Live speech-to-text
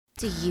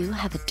Do you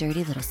have a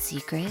dirty little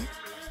secret?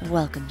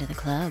 Welcome to the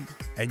club.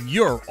 And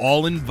you're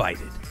all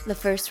invited. The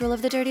first rule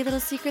of the Dirty Little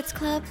Secrets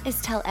Club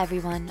is tell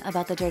everyone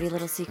about the Dirty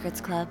Little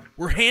Secrets Club.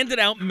 We're handing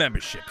out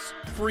memberships,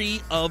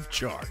 free of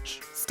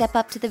charge. Step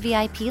up to the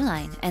VIP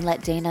line and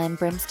let Dana and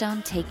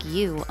Brimstone take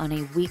you on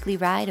a weekly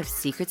ride of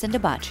secrets and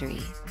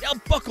debauchery. Now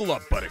buckle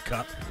up,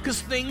 Buttercup, because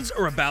things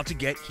are about to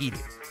get heated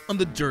on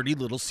the Dirty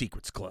Little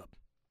Secrets Club.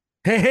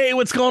 Hey,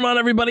 what's going on,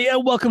 everybody?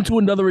 And welcome to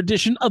another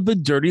edition of the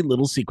Dirty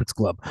Little Secrets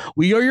Club.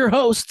 We are your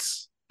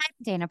hosts. I'm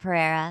Dana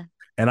Pereira.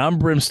 And I'm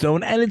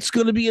Brimstone, and it's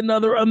going to be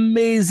another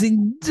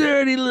amazing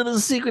Dirty Little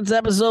Secrets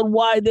episode.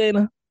 Why,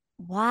 Dana?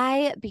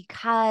 Why?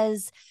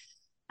 Because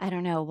I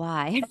don't know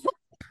why.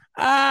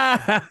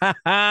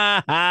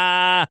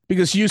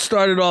 Because you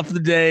started off the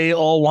day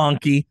all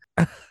wonky.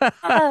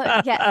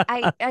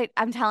 Yeah,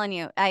 I'm telling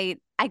you, I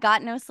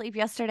got no sleep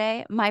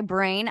yesterday. My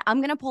brain,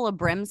 I'm gonna pull a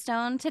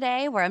Brimstone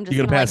today where I'm just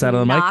gonna pass out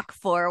on the knock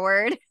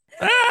forward.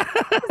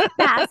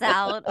 Pass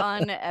out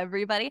on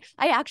everybody.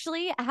 I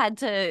actually had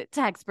to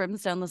text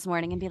Brimstone this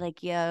morning and be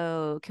like,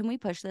 yo, can we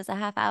push this a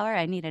half hour?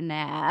 I need a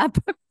nap.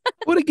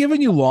 Would have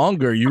given you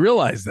longer. You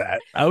realize that.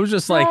 I was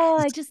just like,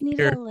 I just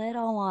needed a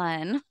little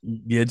one.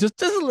 Yeah,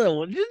 just a little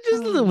one.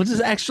 Just a little one.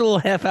 Just actual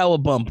half-hour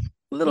bump.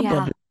 A little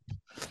bump.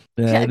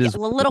 Yeah, a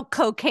little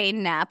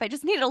cocaine nap. I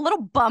just needed a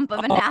little bump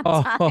of a nap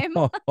time.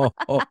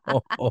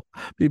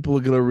 People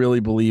are gonna really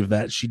believe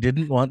that she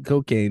didn't want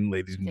cocaine,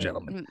 ladies and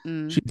gentlemen.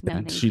 Mm-mm. She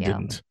didn't. She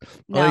didn't.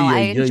 No, I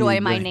enjoy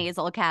my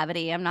nasal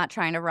cavity. I'm not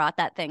trying to rot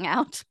that thing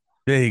out.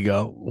 There you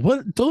go.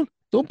 What? Don't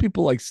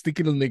people like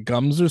stick it in their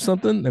gums or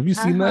something? Have you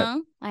seen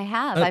that? I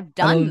have. I've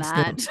done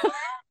that.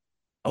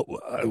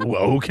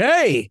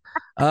 Okay.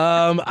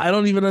 I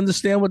don't even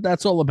understand what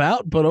that's all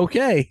about, but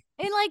okay.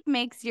 It like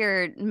makes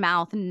your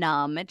mouth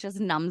numb. It just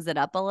numbs it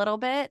up a little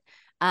bit.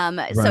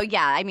 Right. So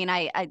yeah, I mean,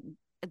 I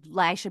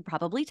should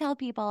probably tell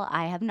people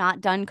I have not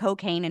done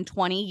cocaine in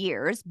 20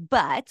 years,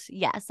 but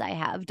yes, I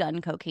have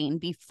done cocaine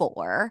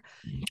before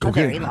a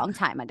very long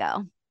time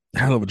ago.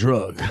 Hell of a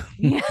drug.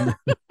 Yeah.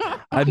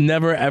 I've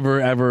never,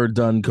 ever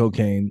done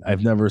cocaine.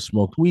 I've never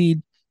smoked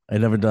weed. I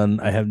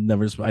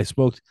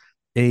smoked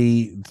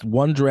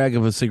one drag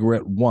of a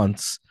cigarette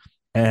once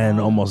and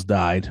almost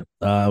died.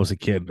 I was a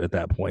kid at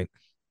that point.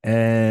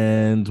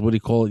 And what do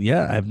you call it?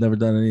 Yeah, I've never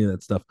done any of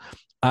that stuff.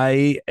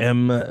 I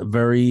am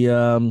very,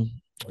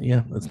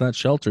 it's not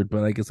sheltered,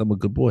 but I guess I'm a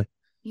good boy.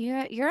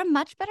 You're a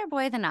much better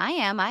boy than I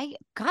am. I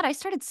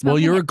started smoking. Well,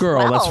 you're a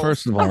girl. 12. That's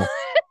first of all.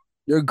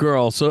 You're a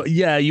girl. So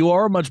yeah, you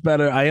are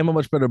I am a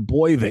much better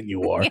boy than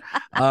you are.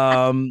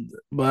 Yeah.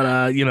 But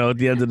at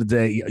the end of the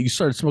day, you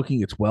started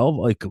smoking at 12,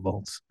 like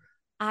adults.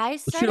 I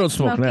started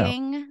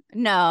smoking.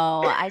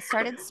 No, I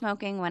started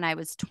smoking when I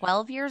was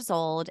 12 years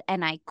old,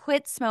 and I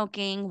quit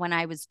smoking when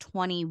I was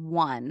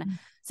 21.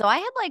 So I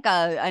had like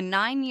a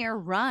 9-year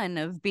run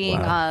of being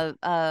a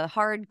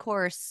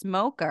hardcore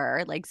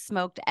smoker, like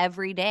smoked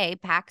every day,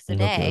 packs a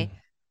day. Okay.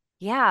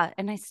 Yeah,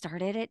 and I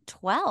started at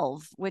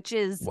 12, which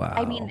is,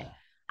 I mean,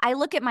 I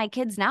look at my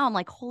kids now, I'm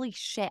like, holy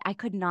shit, I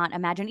could not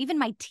imagine. Even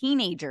my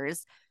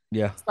teenagers.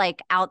 Yeah.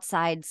 Like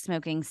outside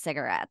smoking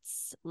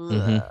cigarettes.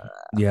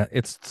 Mm-hmm. Yeah,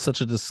 it's such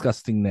a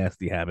disgusting,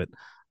 nasty habit.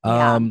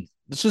 Yeah.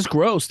 It's just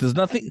gross. There's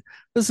nothing.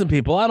 Listen,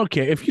 people, I don't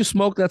care. If you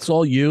smoke, that's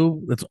all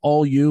you. That's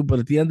all you. But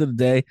at the end of the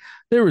day,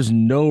 there is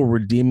no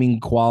redeeming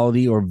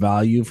quality or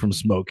value from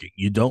smoking.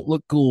 You don't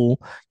look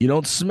cool. You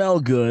don't smell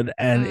good.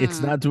 And it's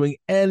not doing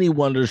any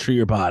wonders for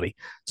your body.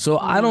 So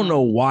I don't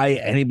know why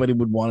anybody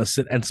would want to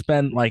sit and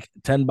spend like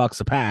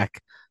 $10 a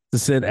pack to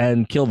sit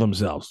and kill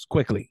themselves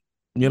quickly.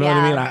 You know what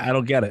I mean? I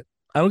don't get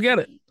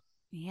it.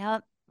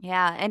 Yep.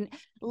 Yeah. And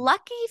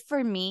lucky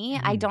for me,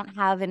 I don't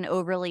have an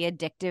overly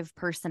addictive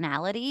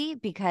personality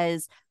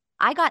because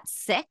I got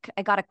sick.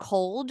 I got a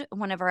cold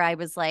whenever I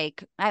was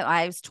like,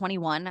 I was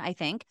 21, I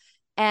think.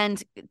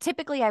 And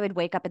typically I would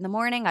wake up in the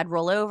morning, I'd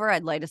roll over,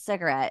 I'd light a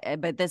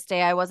cigarette. But this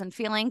day I wasn't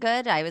feeling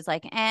good. I was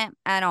like, I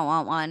don't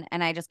want one.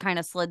 And I just kind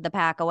of slid the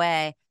pack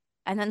away.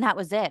 And then that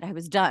was it. I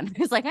was done. I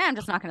was like, I'm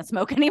just not going to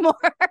smoke anymore.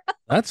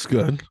 That's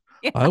good.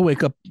 Yeah. I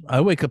wake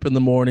up in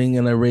the morning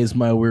and I raise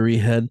my weary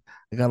head.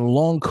 I got a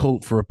long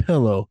coat for a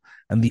pillow,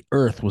 and the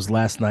earth was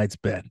last night's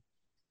bed.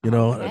 I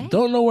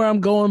don't know where I'm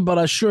going, but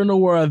I sure know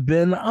where I've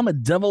been. I'm a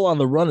devil on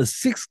the run, a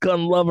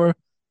 6-gun lover,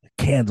 a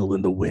candle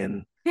in the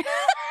wind.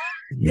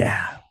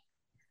 Yeah.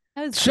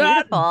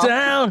 Shot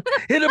down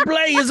in a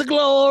blaze of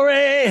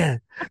glory.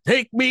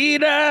 Take me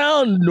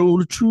down, know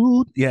the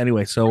truth. Yeah,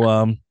 anyway,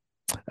 so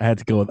I had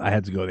to go there.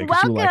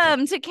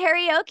 Welcome to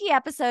karaoke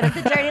episode of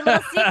the Dirty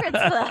Little Secrets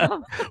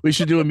Club. We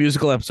should do a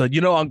musical episode.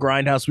 On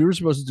Grindhouse, we were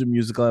supposed to do a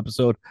musical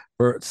episode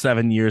for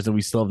 7 years, and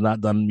we still have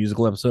not done a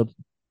musical episode.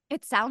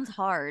 It sounds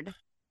hard.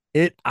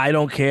 I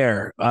don't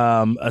care.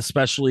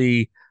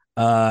 Especially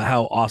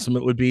how awesome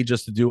it would be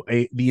just to do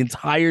the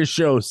entire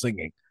show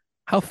singing.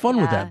 How fun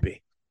would that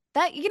be?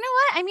 That, you know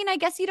what? I mean, I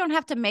guess you don't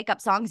have to make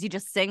up songs. You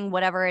just sing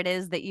whatever it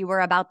is that you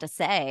were about to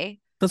say.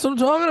 That's what I'm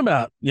talking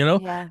about,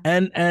 Yeah.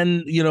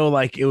 And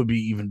like it would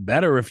be even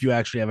better if you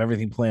actually have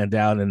everything planned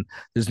out and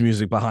there's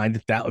music behind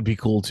it. That would be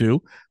cool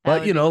too.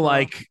 But cool.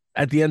 Like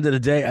at the end of the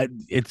day,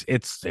 it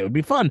would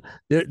be fun.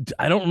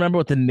 I don't remember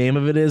what the name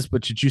of it is,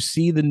 but did you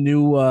see the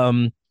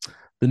new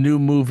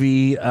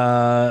movie?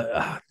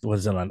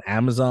 Was it on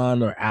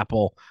Amazon or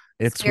Apple?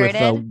 It's with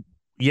Spirited.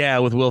 yeah,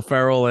 with Will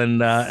Ferrell and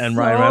Ryan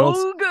Reynolds.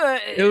 So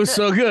It was good.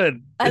 so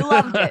good. I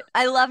loved it.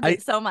 I loved I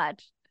it so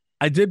much.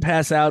 I did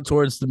pass out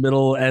towards the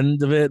middle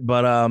end of it,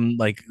 but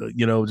like just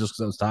because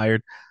I was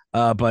tired.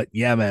 But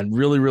yeah, man,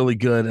 really, really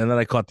good. And then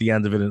I caught the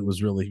end of it, and it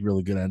was really,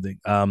 really good ending.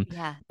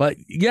 Yeah. But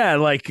yeah,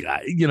 like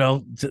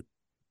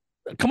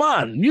come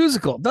on,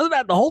 musical doesn't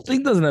have the whole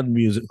thing doesn't have a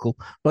musical,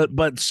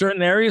 but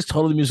certain areas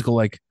totally musical.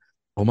 Like,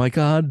 oh my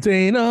God,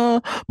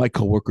 Dana, my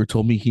coworker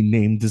told me he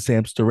named his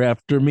hamster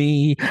after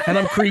me, and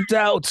I'm creeped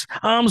out.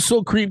 I'm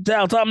so creeped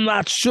out. I'm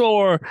not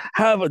sure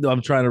how.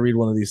 I'm trying to read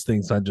one of these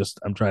things. I'm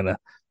trying to,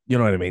 you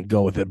know what I mean,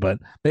 go with it. But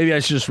maybe I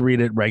should just read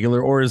it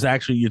regular, or is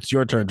actually it's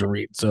your turn to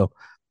read. So,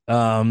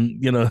 so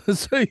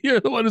you're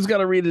the one who's got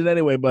to read it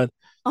anyway. But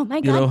Oh my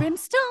you God, know,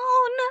 Brimstone.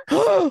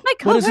 My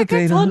what is it,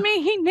 coworker told Dana?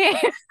 me he named.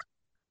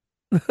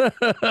 Okay.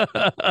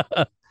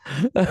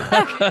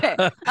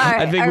 All I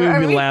right. think Are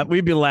we?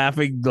 we'd be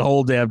laughing the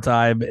whole damn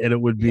time, and it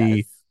would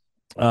be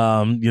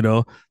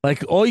Yes.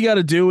 like all you got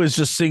to do is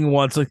just sing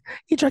once, like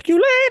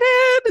ejaculated,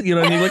 and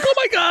you're like, oh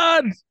my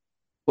God,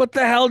 what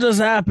the hell just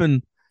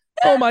happened?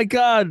 Oh my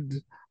God,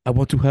 I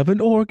want to have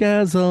an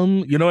orgasm.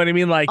 You know what I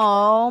mean? Like,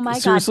 Oh my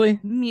God. seriously,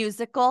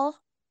 Musical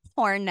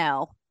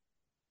porno.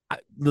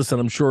 listen,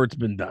 I'm sure it's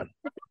been done.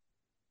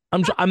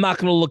 I'm not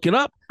going to look it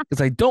up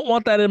because I don't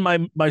want that in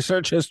my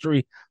search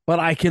history, but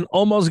I can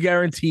almost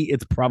guarantee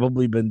it's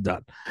probably been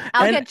done.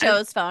 I'll And get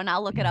Joe's phone.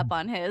 I'll look it up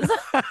on his.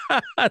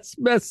 that's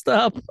messed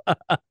up.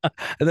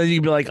 And then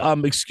you'd be like,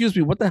 excuse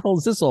me, what the hell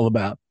is this all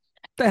about?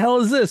 What the hell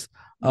is this?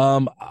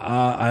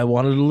 I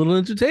wanted a little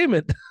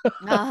entertainment.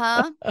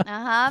 Uh-huh.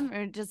 Uh-huh.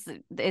 Or just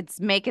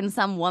it's making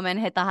some woman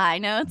hit the high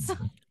notes.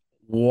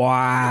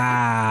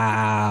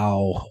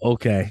 Wow.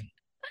 Okay.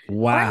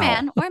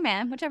 Wow. Or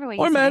man, whichever way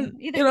you Or say. men,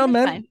 Either's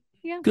men fine.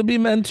 Yeah. could be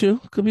men too.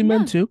 Could be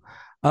men Yeah. too.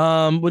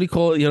 What do you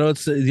call it?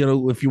 It's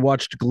if you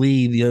watched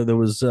Glee, there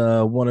was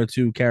one or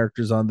two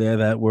characters on there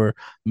that were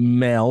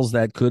males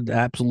that could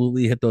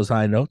absolutely hit those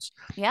high notes.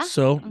 Yeah.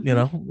 So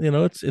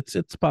it's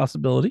a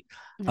possibility.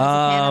 I was a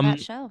fan of Um,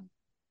 that show.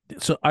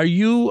 so are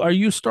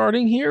you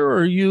starting here, or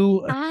are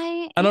you?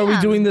 I And are we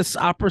doing am. this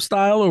opera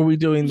style, or are we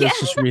doing Yeah. this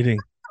just reading?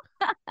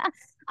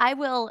 I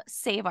will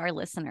save our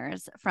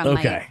listeners from my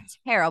Okay,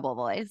 terrible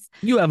voice.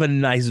 you have a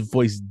nice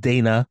voice,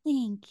 Dana.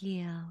 Thank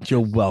you.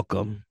 You're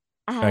welcome.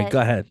 All right, Uh, go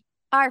ahead.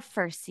 our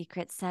first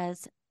secret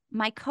says,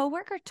 my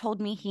coworker told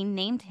me he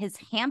named his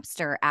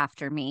hamster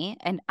after me,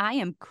 and I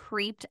am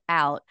creeped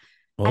out.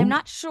 I'm Oh,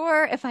 not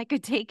sure if I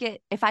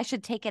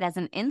should take it as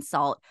an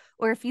insult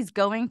or if he's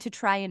going to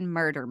try and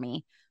murder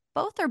me.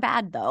 Both are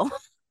bad though.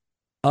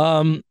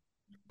 um,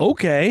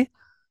 okay.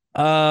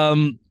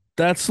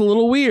 That's a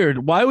little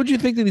weird. Why would you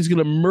think that he's going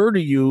to murder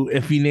you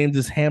if he named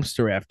his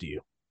hamster after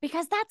you?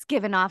 Because that's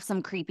giving off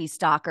some creepy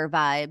stalker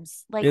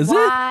vibes. Like, Is it?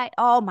 why?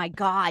 Oh my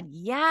God,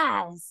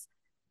 yes.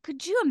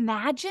 Could you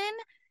imagine,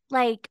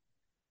 like,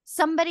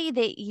 somebody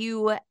that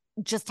you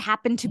just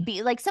happen to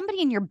be, like,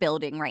 somebody in your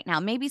building right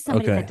now, maybe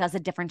somebody that Okay. does a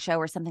different show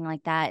or something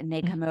like that, and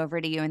they come over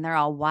to you and they're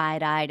all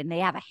wide eyed and they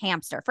have a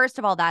hamster. First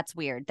of all, that's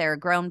weird. They're a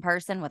grown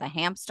person with a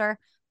hamster.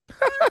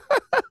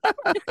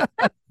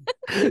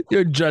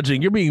 You're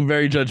judging. You're being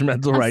very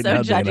judgmental I'm right so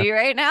now, Dana. judgy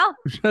right now.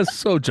 Just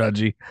so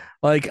judgy.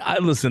 Like,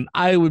 listen,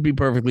 I would be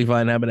perfectly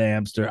fine having a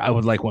hamster. I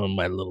would like one of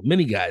my little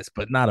mini guys,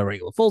 but not a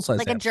regular full size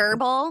Like a hamster.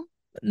 gerbil.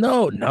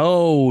 No,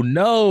 no,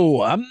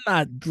 no. I'm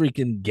not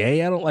freaking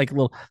gay. I don't like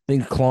little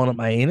things clawing up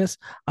my anus.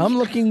 I'm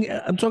talking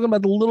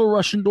about the little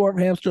Russian dwarf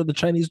hamster, the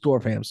Chinese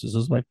dwarf hamsters.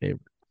 Those are my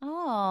favorite.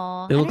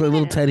 Oh, They I look like didn't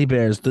little even. teddy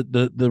bears.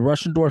 The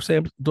Russian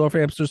dwarf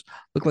hamsters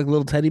look like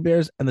little teddy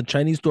bears, and the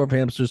Chinese dwarf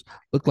hamsters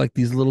look like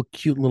these little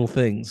cute little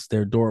things.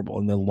 They're adorable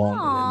and they're long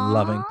and they're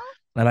loving. Aw,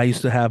 And I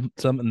used to have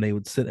some, and they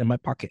would sit in my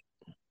pocket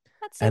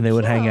that's so and they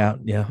would hang cute. out.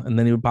 Yeah, and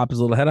then he would pop his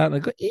little head out and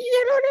I'd go,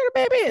 little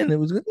baby, and it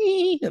was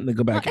and then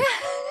go back in.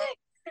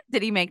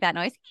 Did he make that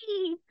noise?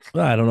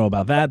 Well, I don't know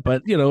about that,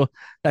 but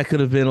that could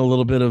have been a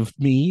little bit of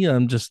me.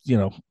 I'm just,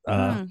 Mm.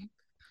 yeah.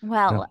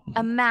 Well,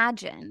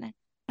 imagine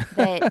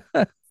that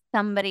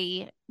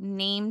somebody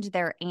named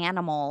their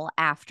animal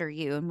after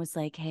you and was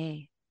like,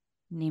 "Hey,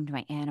 named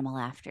my animal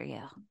after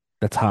you."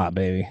 That's hot,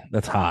 baby.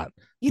 That's hot.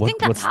 You think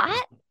that's What's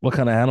hot? what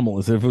kind of animal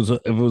is it? If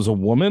it was a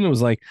woman, it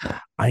was like,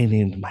 I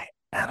named my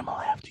animal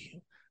after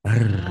you.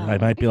 I Oh.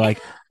 might be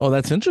like, oh,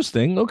 that's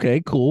interesting.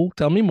 Okay, cool.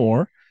 Tell me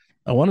more.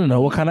 I want to know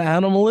what kind of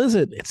animal is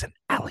it? It's an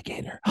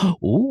alligator.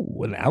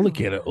 Oh, an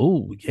alligator.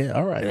 Ooh. Oh, yeah.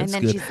 All right, And that's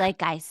then good. she's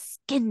like, "I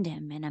skinned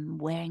him and I'm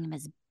wearing him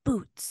as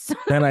boots."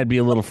 Then I'd be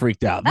a little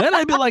freaked out. Then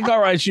I'd be like, all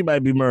right, she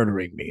might be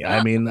murdering me.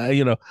 I mean,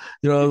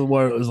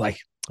 where it was like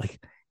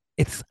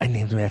I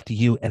named him after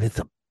you, and it's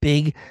a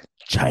big,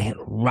 giant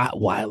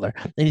Rottweiler,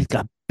 and he's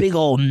got big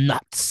old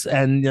nuts,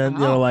 and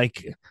Oh.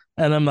 like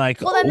And I'm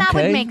like, Well, then that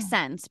would okay, make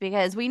sense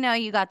because we know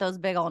you got those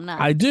big old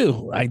nuts. I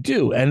do,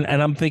 and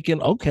I'm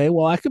thinking, okay,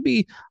 well, I could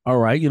be all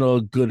right,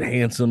 a good,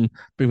 handsome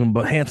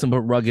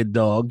but rugged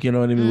dog, you know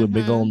what I mean, with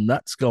big old Mm-hmm.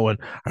 nuts going,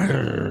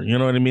 you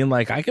know what I mean,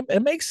 like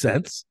it makes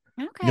sense,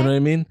 you know Okay. what I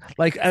mean,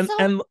 like So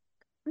and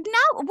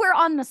now we're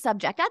on the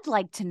subject. I'd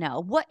like to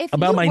know what if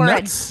about you my were a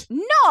nuts.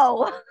 no,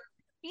 I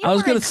you was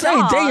were a gonna say,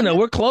 dog. Dana,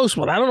 we're close,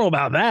 but I don't know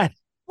about that.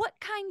 What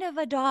kind of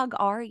a dog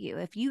are you?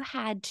 If you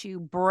had to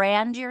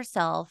brand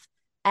yourself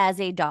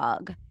as a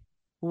dog,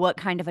 what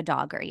kind of a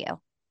dog are you?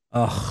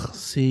 Oh,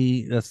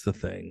 see, that's the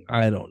thing.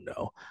 I don't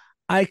know.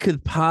 I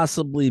could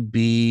possibly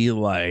be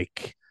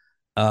like,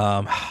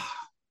 what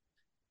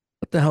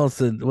the hell is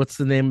what's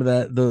the name of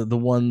that? The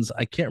ones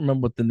I can't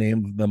remember what the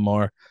name of them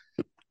are.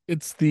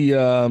 It's the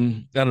I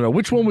don't know.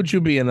 Which one would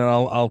you be in, and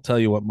I'll tell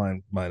you what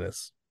mine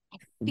is.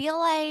 Feel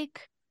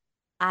like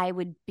I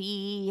would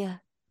be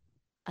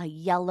a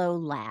yellow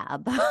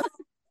lab.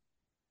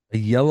 A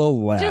yellow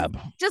just lab.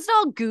 just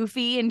all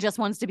goofy and just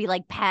wants to be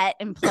like pet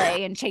and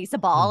play and chase a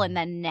ball and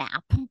then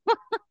nap.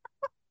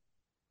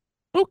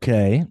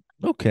 Okay.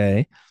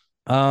 Okay.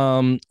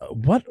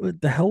 What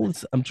the hell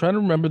is I'm trying to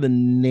remember the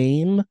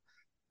name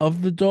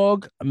of the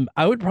dog.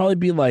 I would probably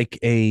be like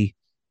a,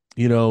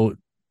 you know,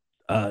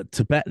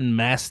 Tibetan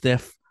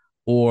Mastiff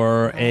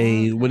or Oh,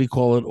 a what do okay. you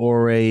call it?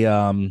 Or a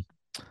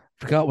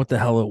forgot what the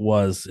hell it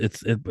was.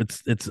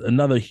 It's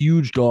another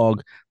huge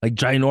dog, like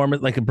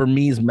ginormous, like a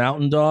Burmese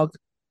mountain dog.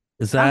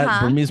 Is that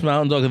Uh-huh. Burmese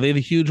mountain dog? Are they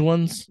the huge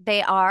ones?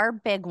 They are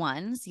big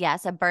ones.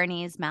 Yes, a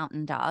Bernese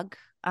mountain dog.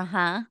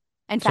 Uh-huh.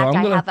 In So fact,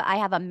 I'm gonna I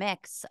have a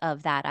mix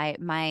of that. I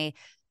my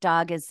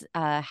dog is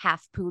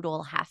half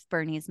poodle, half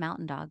Bernese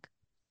mountain dog.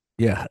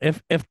 yeah.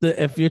 If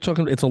you're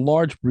talking, it's a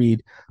large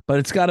breed, but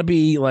it's got to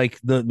be like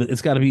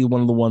it's got to be one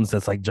of the ones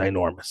that's like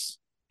ginormous.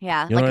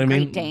 Yeah, You know like what a I Great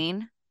mean?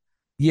 Dane.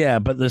 Yeah,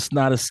 but it's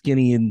not as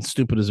skinny and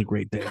stupid as a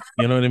Great Dane.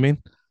 You know what I mean?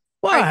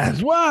 Are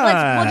What?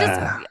 we'll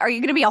just What? are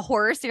you gonna be a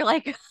horse? You're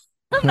like,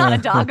 I'm not a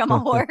dog, I'm a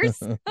horse.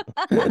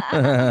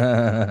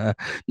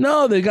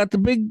 No, they got the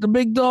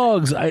big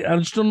dogs. I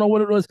just don't know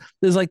what it was.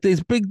 There's like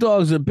these big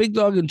dogs, a big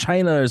dog in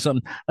China or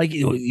something. Like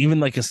even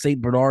like a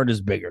Saint Bernard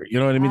is bigger. You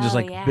know what I mean? Just Oh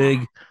like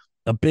yeah.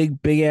 a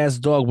big ass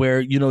dog where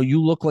you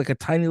look like a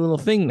tiny little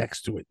thing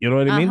next to it. You know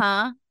what I mean?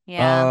 Uh-huh.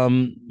 Yeah.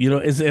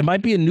 It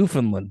might be in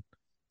Newfoundland.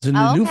 Is it in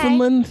Oh, okay.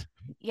 Newfoundland?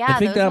 I Yeah,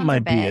 think those that ones are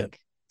might be it. big.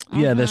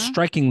 Yeah, they're Mm-hmm.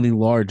 strikingly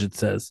large, it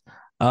says.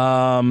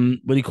 What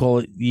do you call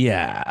it?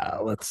 Yeah,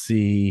 let's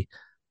see.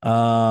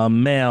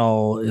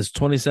 Male is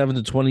 27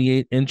 to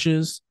 28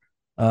 inches.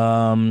 I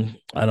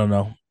don't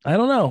know. I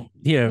don't know.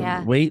 Here,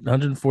 Yeah. weight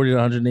 140 to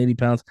 180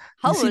 pounds.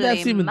 You see,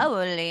 Holy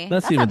moly.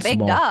 that's That's a even big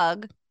small.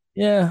 dog.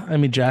 Yeah, I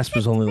mean Are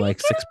Jasper's only like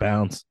you 6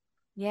 pounds.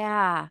 kidding?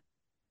 Yeah.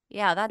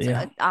 Yeah, that's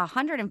Yeah.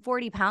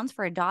 140 pounds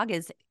for a dog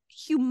is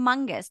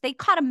humongous. They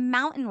caught a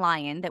mountain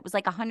lion that was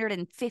like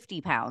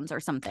 150 pounds or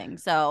something.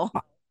 So,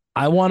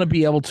 I want to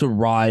be able to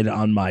ride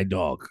on my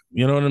dog.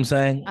 You know what I'm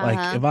saying? Like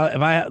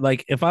uh-huh.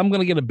 if I'm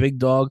gonna get a big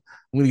dog,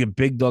 I'm gonna get a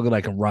big dog that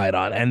I can ride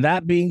on. And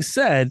that being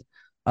said,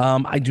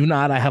 I do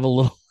not. I have a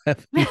little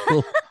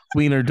little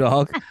wiener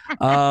dog.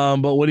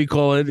 But what do you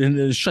call it?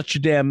 And shut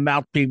your damn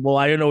mouth, people.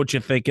 I don't know what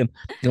you're thinking.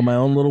 My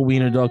own little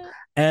wiener dog.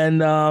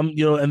 And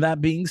and that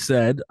being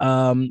said,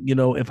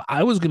 if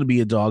I was gonna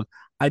be a dog,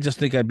 I just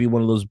think I'd be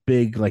one of those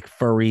big, like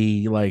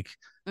furry, like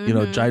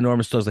Mm-hmm.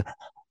 ginormous dogs. Like,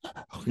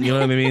 you know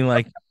what I mean?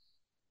 Like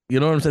you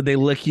know what I'm saying? They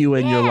lick you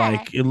and you're Yeah.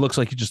 like, it looks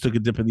like you just took a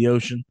dip in the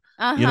ocean.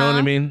 You know what I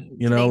Uh-huh. mean?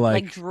 Do they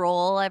like Like,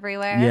 drool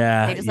everywhere? They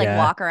yeah, just like yeah.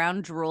 walk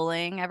around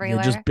drooling Yeah,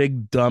 just everywhere.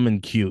 big, dumb,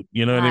 and cute.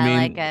 You know what I I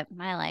like mean? it.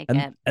 I like And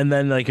it. and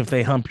then like if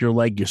they hump your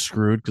leg, you're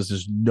screwed because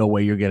there's no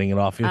way you're getting it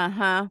off you.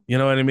 Uh-huh. You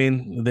know what I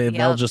mean? They'll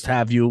Yep. just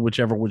have you which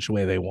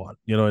way they want.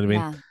 You know what I mean?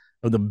 Yeah.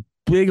 With the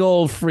big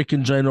old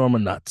freaking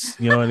ginormous nuts.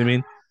 You know what I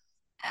mean?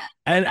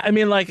 And I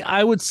mean, like,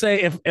 I would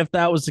say if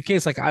that was the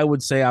case, like, I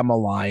would say I'm a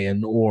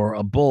lion or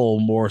a bull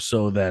more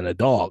so than a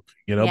dog,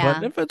 But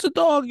Yeah. if it's a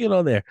dog,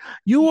 there.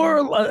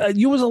 Yeah.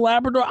 You as a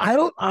Labrador. I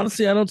don't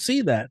honestly, I don't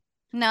see that.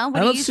 No, what I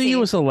do don't you see you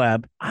see? as a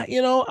lab.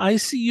 I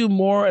see you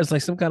more as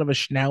like some kind of a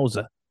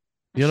schnauzer.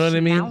 A You know what I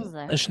mean? A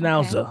schnauzer. Okay.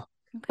 schnauzer.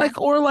 Okay.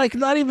 Like, or like,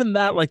 not even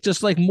that, like,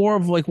 just like more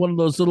of like one of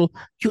those little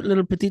cute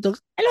little petite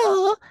dogs.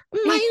 Hello,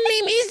 my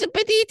name is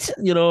Petite.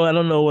 I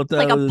don't know what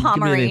Like a give me a name.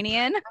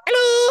 Pomeranian.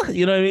 Hello.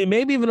 You know what I mean?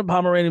 Maybe even a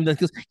Pomeranian that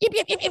goes, yip,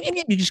 yip, yip, yip, yip,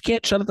 yip. You just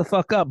can't shut it the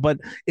fuck up. But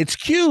it's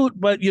cute,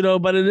 but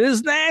but it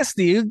is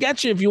nasty. It'll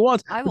get you if you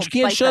want, I but will you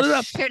can't bite the shut it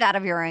up. shit out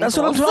of your That's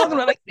what I'm ankles. talking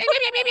about. Like, yip,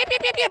 yip, yip,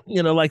 yip, yip, yip,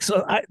 yip. Like,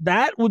 so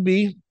that would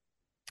be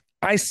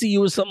I see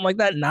you as something like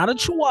that, not a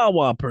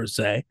chihuahua per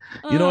se.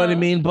 You know what I uh,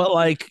 mean? But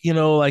like, you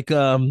know what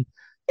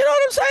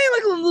I'm saying?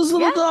 Like those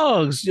little yeah.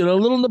 dogs,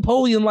 little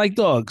Napoleon like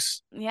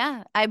dogs.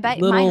 Yeah. I bet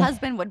my Little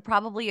husband would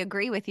probably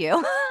agree with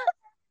you.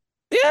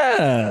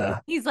 yeah.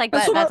 He's like,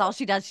 That's but what that's all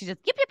she does. She just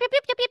yip, yip, yip,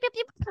 yip, yip, yip,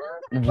 yip,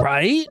 yip.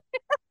 right?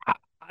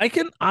 I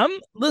can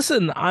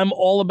listen, I'm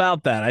all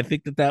about that. I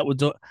think that would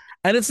do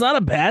and it's not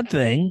a bad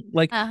thing.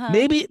 Like Uh-huh.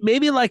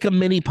 maybe like a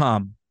mini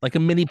palm, like a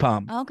mini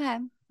palm. Okay.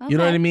 You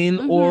know what Okay. I mean?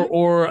 Mm-hmm.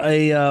 Or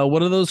a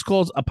what are those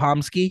called? A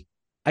pomsky?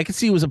 I could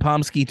see it was a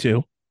Pomsky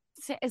too.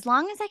 So as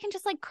long as I can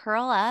just like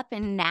curl up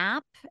and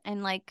nap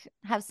and like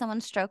have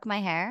someone stroke my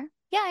hair.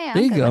 Yeah, yeah,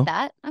 There I'm you good with go.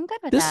 that. I'm good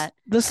with This that.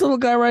 this little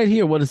guy right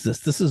here. What is this?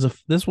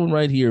 This one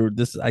right here.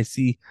 This I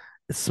see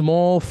a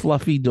small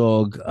fluffy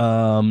dog.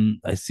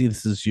 I see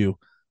this is you.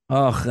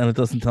 Ugh, and it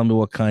doesn't tell me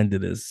what kind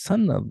it is.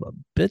 Son of a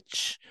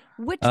bitch.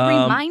 Which Um,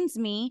 reminds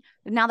me,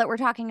 now that we're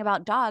talking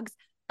about dogs,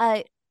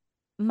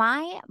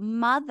 my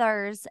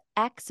mother's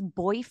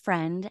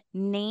ex-boyfriend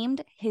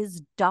named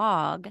his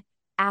dog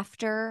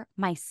after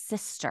my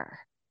sister.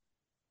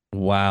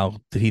 wow.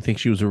 Did he think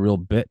she was a real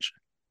bitch?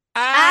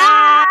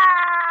 Ah!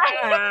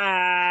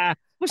 Ah!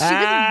 Well, she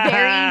was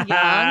very Ah!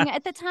 young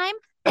at the time,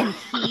 and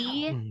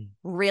he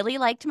really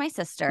liked my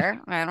sister.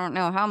 I don't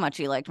know how much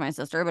he liked my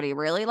sister, but he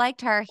really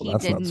liked her. Well, He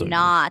that's did not so good.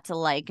 not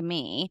like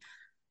me.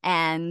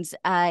 And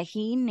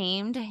he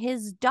named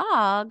his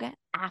dog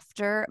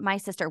after my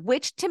sister,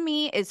 which to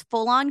me is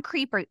full on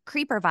creeper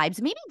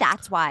vibes. Maybe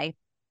that's why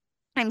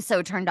I'm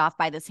so turned off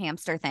by this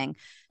hamster thing,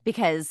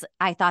 because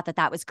I thought that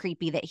that was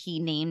creepy that he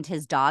named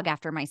his dog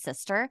after my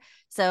sister.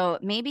 So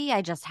maybe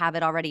I just have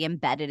it already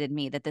embedded in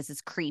me that this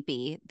is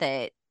creepy,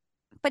 that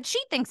but she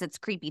thinks it's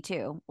creepy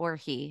too, or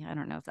he. I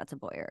don't know if that's a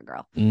boy or a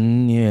girl.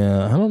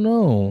 Yeah, I don't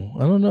know.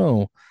 I don't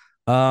know.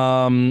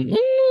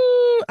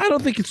 I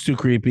don't think it's too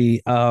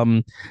creepy.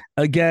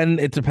 Again,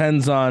 it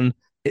depends on.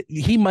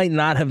 He might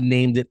not have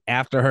named it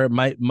after her. It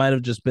might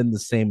have just been the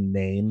same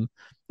name.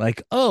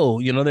 Like,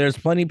 oh, there's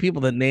plenty of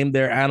people that name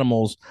their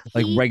animals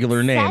like He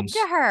regular said to names.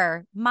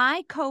 her,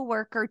 my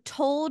coworker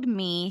told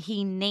me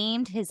he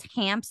named his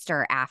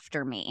hamster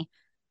after me.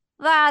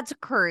 That's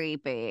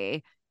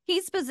creepy.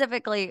 He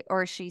specifically,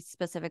 or she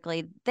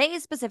specifically, they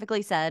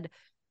specifically said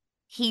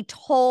he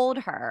told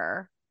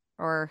her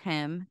or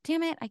him.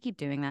 Damn it, I keep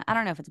doing that. I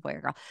don't know if it's a boy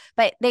or girl,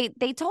 but they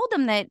told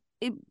him that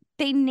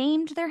they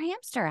named their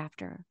hamster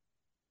after her.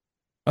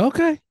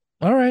 Okay,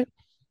 all right.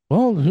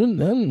 Well,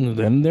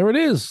 then there it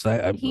is.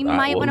 He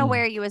might want to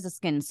wear you as a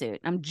skin suit.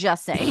 I'm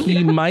just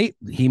saying. Might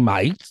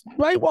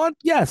want.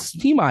 Yes,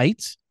 he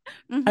might.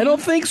 I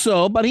don't think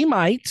so, but he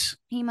might.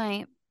 He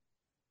might.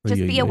 Ay,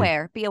 Just be ay, ay.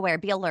 aware. Be aware.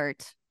 Be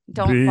alert.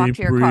 Don't Be walk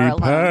to your car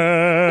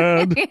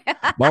alone.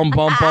 prepared. Bum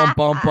bum bum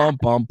bum bum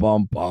bum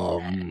bum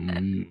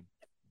bum.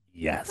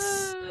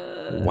 Yes.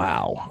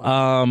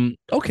 Wow.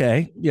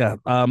 Okay. Yeah.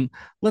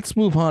 Let's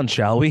move on,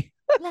 shall we?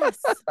 Yes,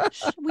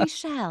 we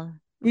shall.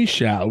 We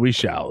shall. We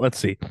shall. Let's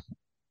see.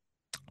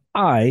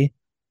 I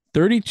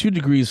 32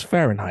 degrees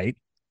Fahrenheit.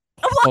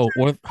 What?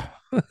 Oh,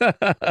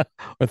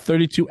 or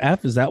 32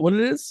 F. Is that what it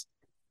is?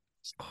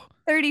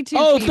 32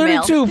 Oh,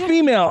 female. 32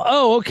 female.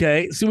 Oh,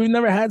 okay. See, we've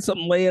never had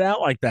something lay it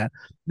out like that.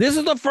 This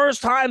is the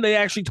first time they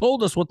actually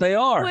told us what they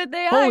are. What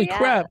they are, Holy yeah.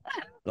 crap.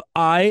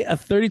 I a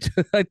 32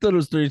 I thought it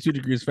was 32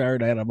 degrees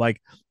Fahrenheit. I'm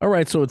like, all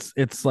right, so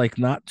it's like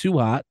not too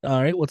hot.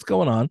 All right, what's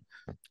going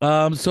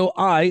on? So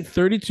I,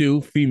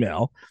 32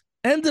 female,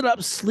 ended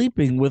up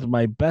sleeping with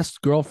my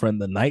best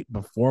girlfriend the night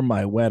before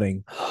my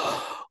wedding.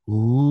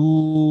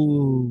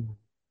 Ooh.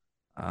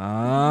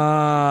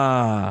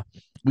 Ah.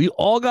 We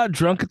all got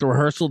drunk at the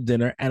rehearsal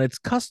dinner, and it's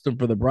custom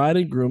for the bride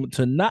and groom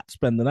to not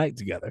spend the night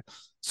together.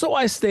 So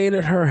I stayed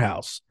at her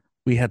house.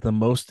 We had the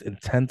most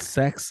intense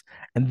sex,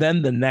 and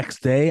then the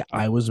next day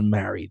I was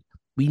married.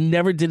 We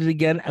never did it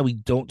again, and we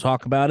don't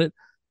talk about it,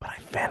 but I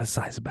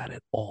fantasize about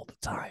it all the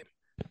time.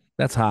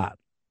 That's hot.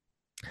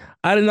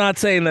 I'm not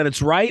saying that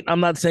it's right.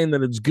 I'm not saying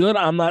that it's good.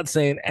 I'm not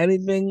saying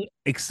anything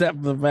except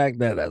for the fact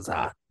that that's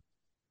hot.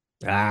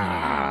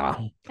 Yeah.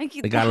 Ah, Like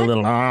they got a that.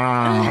 little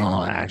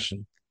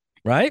action,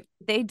 right?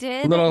 They A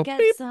did little get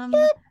beep, some.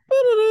 boop,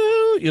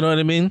 you know what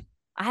I mean?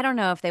 I don't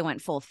know if they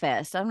went full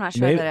fist. I'm not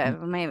sure Maybe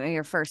that maybe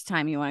your first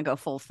time you want to go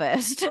full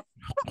fist.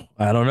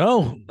 I don't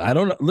know. I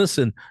don't know.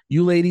 Listen,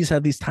 you ladies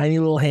have these tiny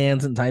little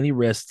hands and tiny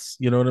wrists.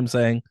 You know what I'm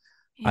saying?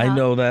 I Yeah.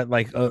 know that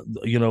like a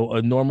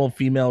normal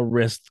female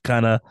wrist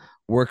kind of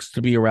works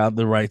to be around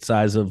the right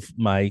size of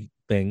my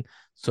thing.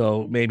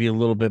 So maybe a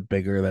little bit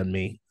bigger than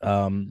me.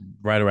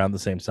 Right around the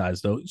same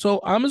size though.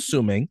 So I'm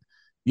assuming,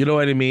 you know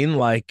what I mean?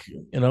 Like,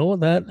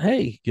 that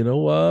hey,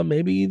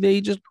 maybe they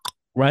just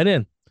right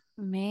in.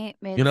 It's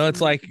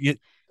It's like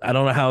I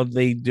don't know how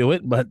they do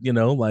it, but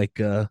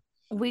like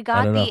we I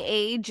got don't know. the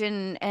age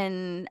and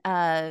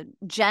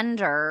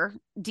gender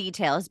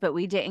details, but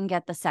we didn't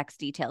get the sex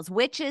details,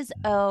 which is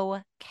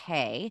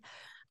okay.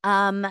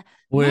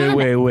 Wait, Man,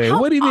 wait, wait. how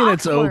What do you mean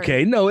it's awkward.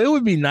 okay? No, it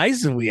would be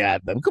nice if we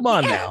had them. Come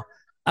on Yeah. now.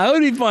 I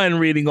would be fine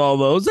reading all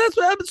those. That's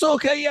what happens.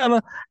 Okay, yeah.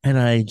 And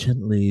I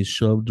gently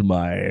shoved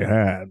my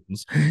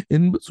hands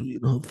in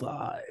between her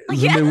thighs, and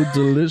Yeah. they were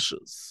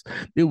delicious.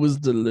 It was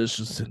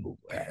delicious and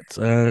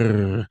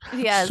wet.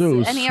 Yes.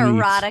 So Any sweet.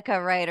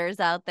 erotica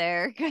writers out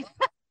there, give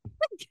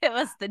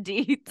us the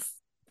deets.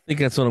 I think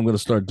that's what I'm going to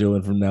start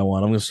doing from now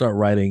on. I'm going to start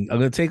writing. I'm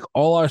going to take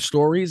all our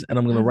stories and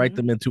I'm going to write Mhm.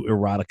 them into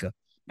erotica.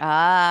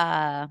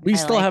 Ah, We I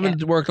still like it.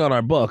 haven't worked on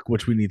our book,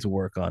 which we need to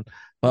work on.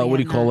 We What do have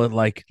you call not. it?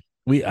 Like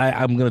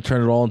I'm going to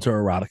turn it all into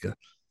erotica.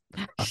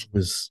 I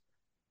was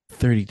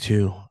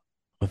 32,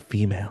 a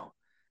female,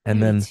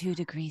 And then 32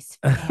 degrees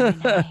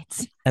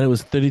Fahrenheit. and it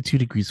was 32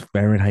 degrees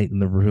Fahrenheit in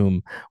the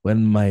room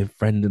when my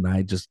friend and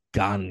I just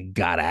got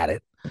at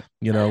it,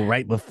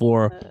 right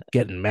before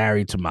getting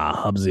married to my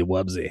hubsy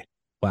wubsy.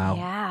 Wow.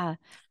 Yeah.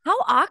 How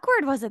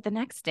awkward was it the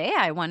next day?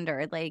 I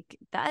wonder. Like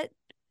that.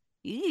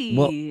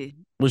 Well, Eee.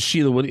 is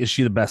she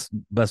the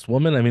best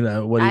woman? I mean, I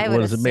would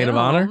what is it, maid of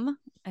honor? assume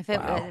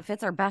Wow. if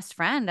it's our best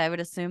friend, I would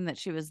assume that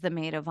she was the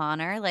maid of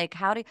honor. Like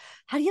how do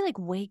you like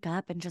wake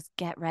up and just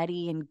get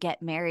ready and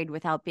get married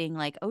without being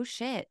like, oh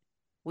shit,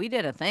 we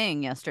did a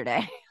thing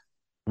yesterday.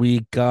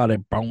 We got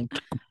it. I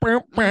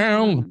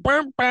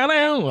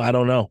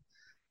don't know.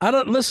 I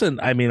don't listen.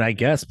 I mean, I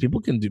guess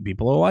people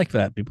are like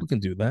that. People can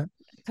do that.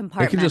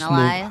 They can just move.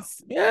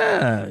 Compartmentalize.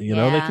 Yeah, they could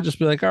Yeah. just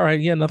be like, all right,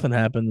 yeah, nothing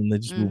happened, and they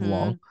just move Mm-hmm.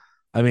 along.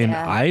 I mean,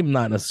 Yeah. I'm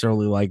not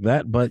necessarily like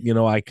that, but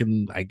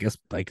I guess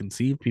I can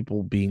see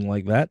people being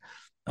like that.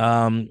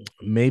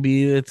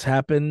 Maybe it's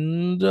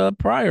happened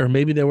prior.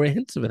 Maybe there were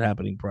hints of it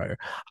happening prior.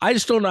 I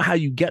just don't know how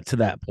you get to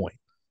that point.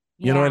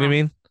 You know what I Yeah.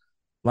 mean?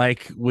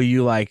 Like, were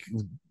you like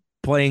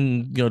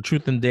playing,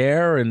 truth or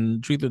dare,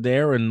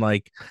 and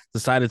like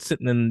decided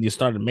sitting and you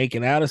started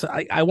making out?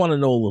 I want to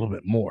know a little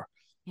bit more.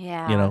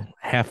 Yeah.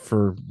 Half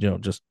for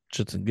just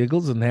shits and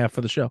giggles, and half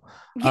for the show.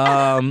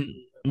 Yeah.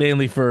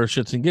 Mainly for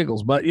shits and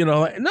giggles, but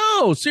like,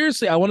 no,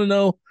 seriously, I want to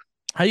know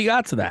how you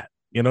got to that.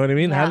 You know what I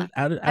mean? How Yeah. did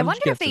how did, how I did you wonder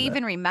if get they to that?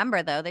 even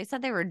remember though. They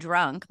said they were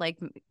drunk. Like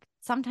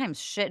sometimes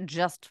shit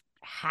just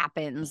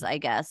happens, I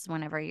guess,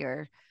 whenever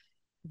you're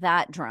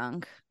that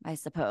drunk, I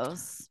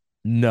suppose.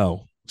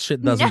 No,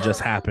 shit doesn't just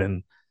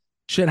happen.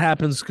 Shit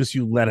happens because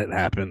you let it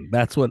happen.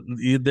 That's what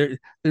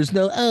there's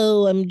no,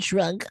 oh, I'm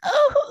drunk.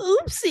 Oh,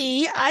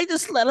 oopsie. I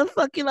just let a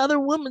fucking other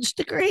woman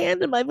stick her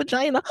hand in my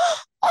vagina.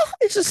 Oh,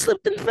 it just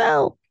slipped and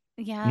fell.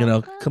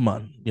 Yeah. Come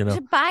on,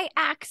 By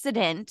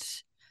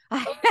accident,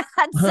 I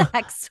had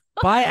sex.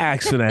 by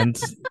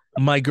accident,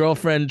 my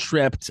girlfriend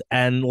tripped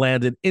and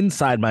landed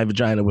inside my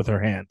vagina with her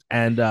hand.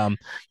 And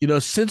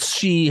since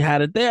she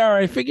had it there,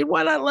 I figured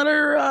why not let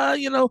her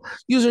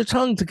use her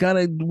tongue to kind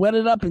of wet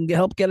it up and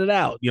help get it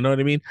out. You know what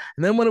I mean?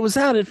 And then when it was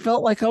out, it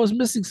felt like I was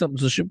missing something.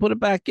 So she put it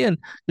back in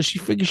because she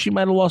figured she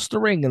might have lost the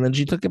ring. And then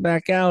she took it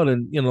back out,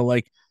 and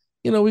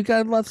we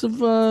got lots of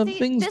See,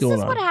 things this going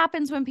is what on.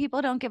 happens when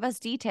people don't give us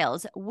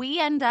details. We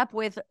end up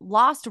with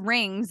lost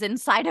rings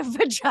inside of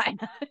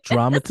vagina.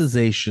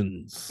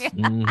 Dramatizations. Yeah.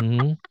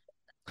 Mm-hmm.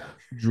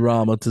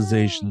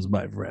 Dramatizations,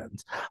 my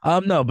friends.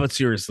 No, but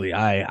seriously,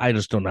 I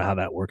just don't know how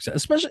that works.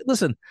 Especially,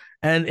 listen,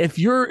 and if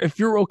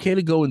you're okay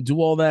to go and do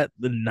all that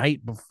the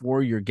night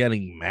before you're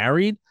getting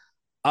married,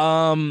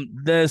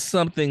 there's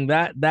something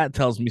that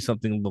tells me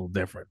something a little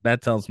different.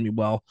 That tells me,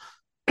 well,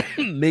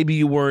 maybe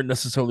you weren't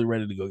necessarily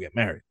ready to go get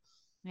married.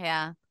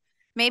 Yeah.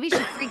 Maybe she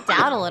freaked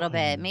out a little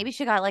bit. Maybe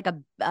she got like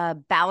a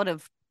bout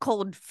of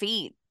cold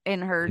feet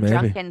in her Maybe.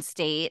 drunken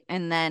state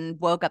and then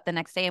woke up the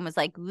next day and was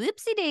like,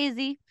 whoopsie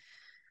daisy.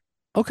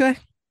 Okay.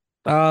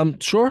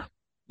 Sure.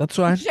 That's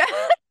fine.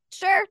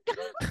 Sure.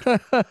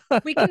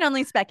 We can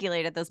only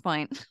speculate at this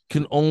point.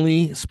 Can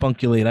only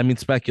spunculate. I mean,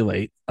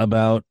 speculate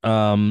about.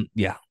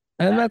 Yeah,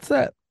 and that's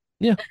that.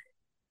 Yeah.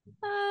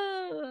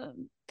 Uh,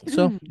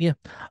 So yeah.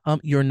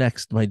 You're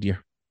next, my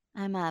dear.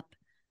 I'm up.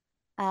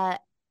 Uh,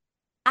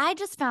 I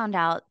just found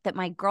out that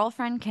my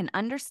girlfriend can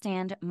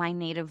understand my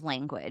native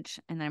language.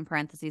 And then in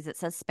parentheses, it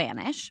says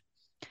Spanish.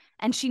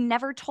 And she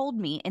never told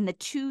me in the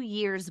 2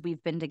 years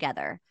we've been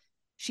together.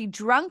 She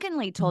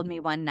drunkenly told me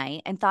one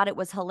night and thought it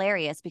was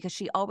hilarious because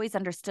she always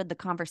understood the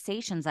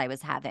conversations I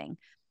was having.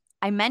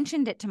 I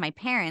mentioned it to my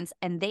parents,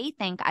 and they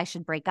think I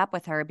should break up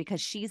with her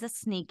because she's a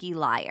sneaky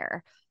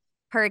liar.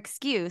 Her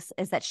excuse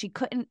is that she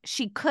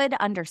could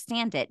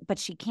understand it, but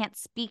she can't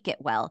speak it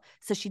well.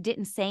 So she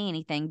didn't say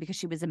anything because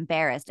she was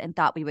embarrassed and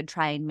thought we would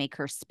try and make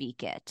her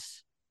speak it.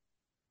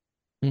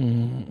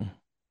 Mm,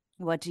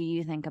 What do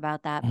you think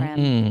about that, Brim?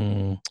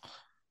 mm.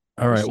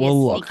 All Is right. she a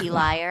Well, look. sneaky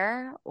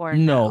liar or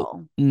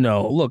No,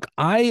 no? no. Look,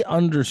 I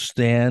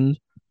understand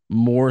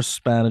more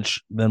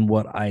Spanish than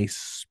what I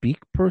speak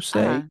per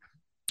se.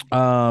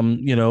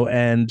 Uh-huh.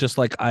 And just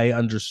like I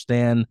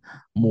understand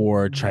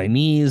more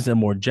Chinese and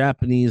more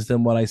Japanese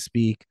than what I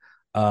speak.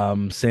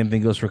 Same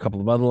thing goes for a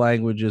couple of other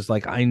languages.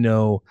 Like I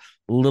know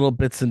little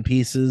bits and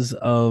pieces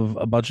of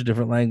a bunch of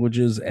different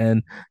languages,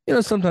 and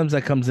sometimes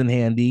that comes in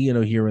handy,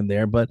 here and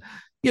there. But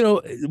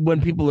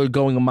when people are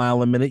going a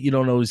mile a minute, you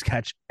don't always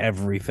catch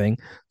everything.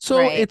 So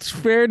Right. it's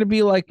fair to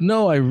be like,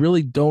 no, I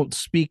really don't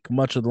speak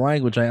much of the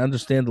language. I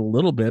understand a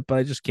little bit, but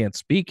I just can't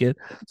speak it.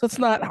 So it's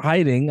not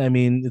hiding. I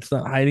mean, it's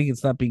not hiding.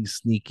 It's not being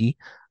sneaky.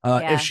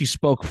 If Yeah. she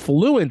spoke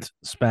fluent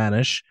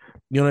Spanish,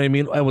 you know what I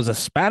mean? I was a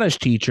Spanish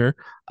teacher.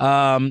 You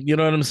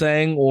know what I'm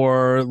saying?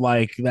 Or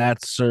like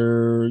that's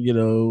her,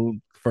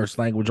 first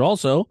language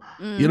also.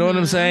 You know what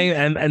I'm Mm-hmm.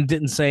 saying? And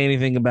didn't say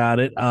anything about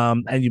it.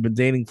 And you've been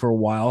dating for a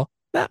while.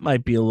 That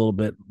might be a little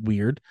bit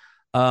weird.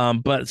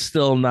 But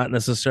still not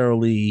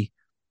necessarily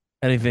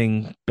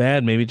anything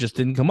bad. Maybe it just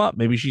didn't come up.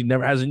 Maybe she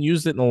never hasn't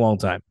used it in a long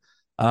time.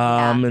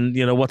 Yeah.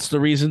 And what's the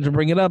reason to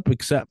bring it up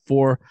except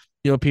for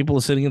people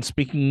are sitting and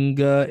speaking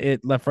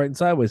it left, right, and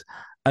sideways.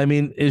 I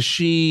mean, is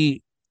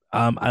she?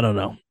 I don't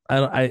know.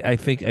 I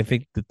think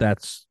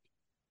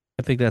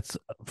that's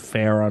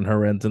fair on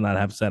her end to not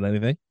have said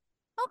anything.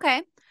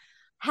 Okay.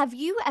 Have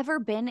you ever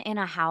been in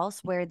a house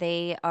where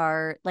they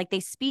are like they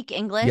speak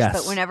English, but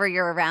Yes, whenever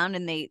you're around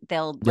and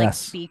they'll like yes.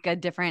 speak a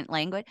different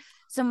language?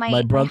 So my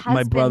My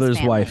husband's brother's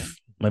family. wife,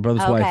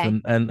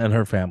 Okay. and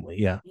her family.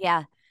 Yeah,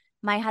 Yeah.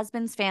 My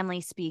husband's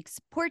family speaks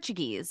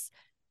Portuguese.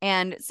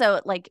 And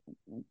so like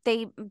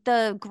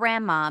the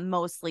grandma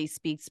mostly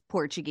speaks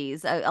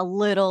Portuguese, a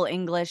little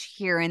English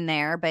here and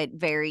there, but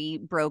very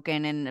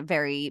broken and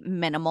very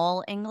minimal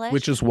which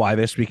English, is why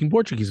they're speaking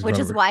Portuguese in which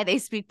front of is her. why they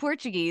speak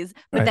Portuguese.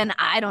 But Right. then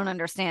I don't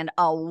understand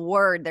a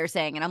word they're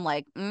saying. And I'm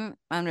like,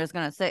 I'm just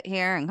going to sit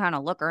here and kind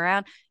of look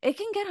around. It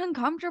can get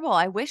uncomfortable.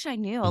 I wish I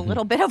knew a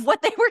little Mhm. bit of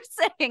what they were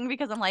saying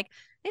because I'm like,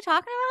 they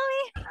talking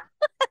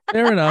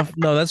Fair enough.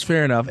 No, that's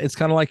fair enough. It's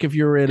kind of like if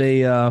you're at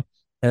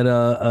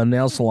a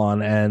nail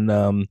salon and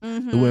about me?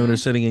 the women are Mm-hmm.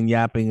 sitting and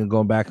yapping and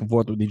going back and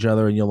forth with each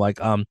other, and you're like,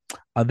 are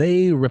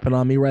they ripping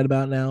on me right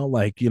about now?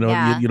 Like,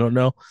 Yeah. you don't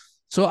know.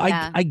 So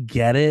Yeah. I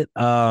get it.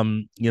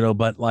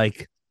 But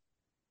like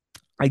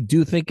I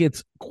do think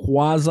it's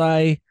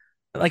quasi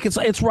like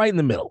it's right in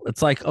the middle.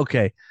 It's like,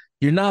 okay,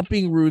 you're not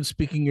being rude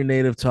speaking your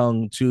native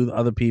tongue to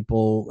other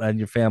people and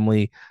your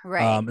family,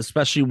 Right.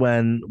 especially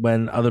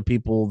when other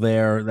people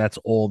there, that's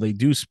all they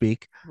do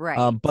speak. Right.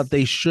 But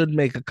they should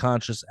make a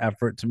conscious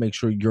effort to make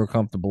sure you're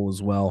comfortable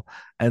as well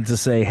and to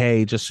say,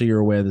 hey, just so you're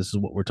aware, this is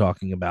what we're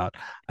talking about.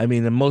 I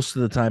mean, and most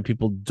of the time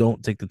people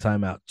don't take the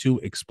time out to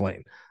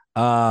explain.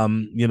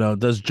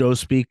 Does Joe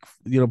speak,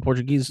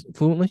 Portuguese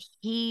fluently?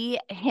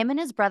 Him and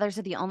his brothers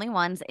are the only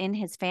ones in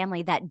his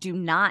family that do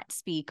not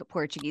speak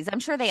Portuguese. I'm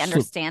sure they So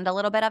understand a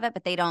little bit of it,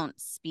 but they don't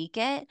speak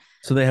it.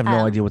 So they have no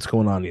Um, idea what's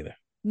going on either.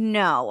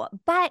 no,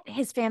 but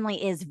his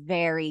family is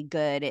very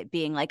good at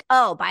being like,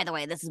 oh, by the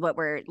way, this is what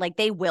we're like.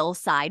 They will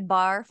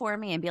sidebar for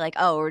me and be like,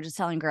 oh, we're just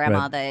telling Right.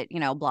 grandma that,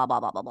 blah, blah,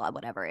 blah, blah, blah,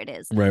 whatever it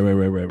is.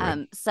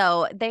 Right.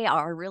 So they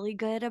are really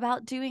good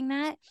about doing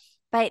that.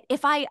 But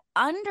if I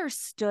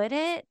understood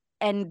it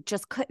and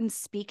just couldn't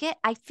speak it,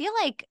 I feel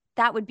like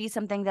that would be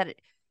something that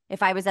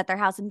if I was at their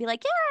house and be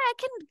like, yeah, I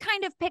can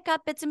kind of pick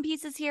up bits and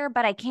pieces here,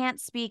 but I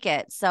can't speak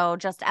it. So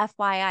just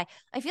FYI,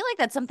 I feel like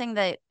that's something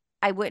that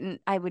I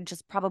would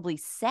just probably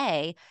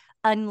say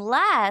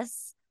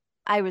unless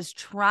I was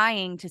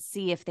trying to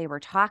see if they were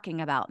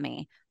talking about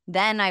me.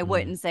 Then I Mhm.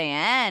 wouldn't say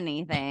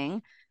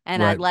anything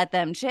and I'd Right. let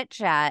them chit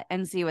chat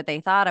and see what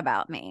they thought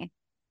about me.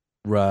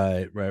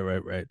 Right.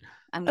 I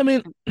I'm,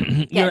 mean,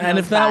 I'm getting and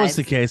those if that was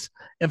the vibes.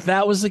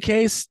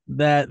 case,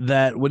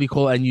 that what do you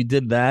call it, and you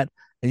did that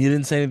and you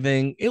didn't say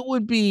anything, it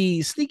would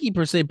be sneaky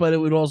per se, but it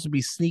would also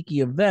be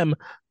sneaky of them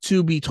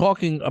to be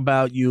talking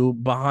about you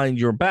behind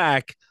your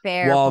back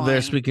Fair while they're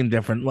point. speaking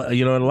different,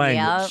 language.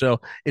 Yep.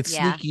 So it's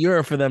Yeah.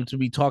 sneakier for them to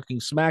be talking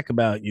smack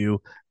about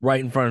you right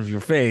in front of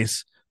your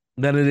face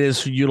than it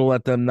is for you to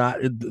let them not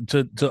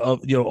to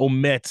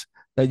omit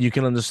that you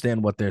can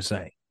understand what they're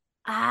saying.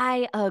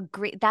 I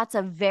agree. That's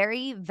a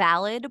very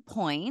valid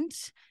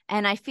point.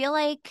 And I feel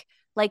like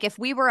if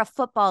we were a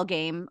football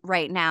game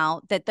right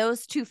now, that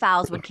those two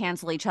fouls would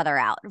cancel each other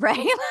out, right?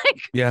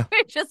 Like Yeah.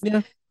 we just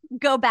Yeah.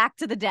 go back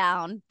to the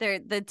down.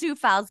 The two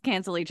fouls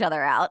cancel each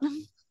other out.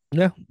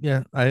 Yeah.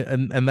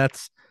 And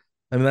that's,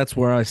 I mean, that's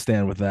where I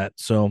stand with that.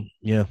 So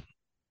yeah, All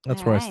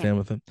that's where I right. stand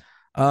with it.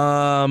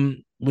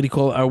 What do you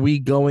call it? Are we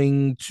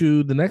going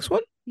to the next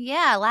one?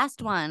 Yeah,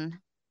 last one.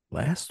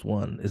 Last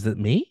one. Is it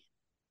me?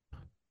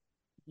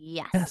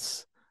 Yes.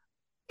 Yes.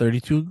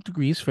 32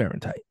 degrees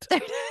Fahrenheit.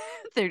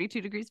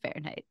 32 degrees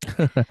Fahrenheit,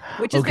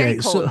 which is very Okay,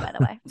 cold, by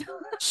the way.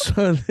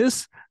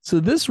 so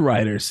this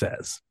writer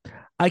says,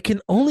 I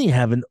can only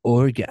have an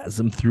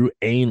orgasm through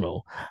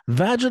anal.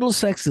 Vaginal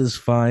sex is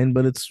fine,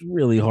 but it's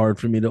really hard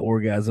for me to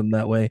orgasm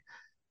that way.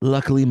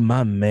 Luckily,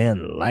 my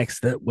man likes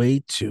that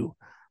way too.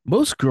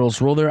 Most girls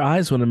roll their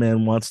eyes when a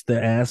man wants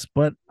the ass,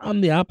 but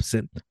I'm the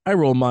opposite. I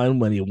roll mine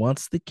when he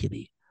wants the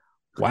kitty.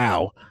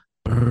 Wow.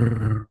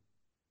 Brrr.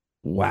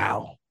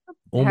 Wow.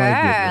 Oh Purr. my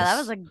That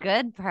was goodness. a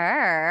good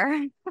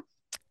purr.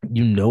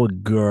 You know a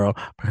girl.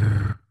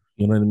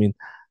 You know what I mean?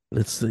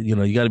 It's you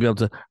got to be able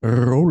to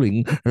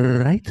rolling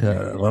right.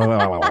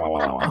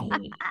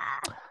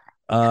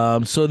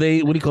 So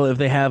they what do you call it? If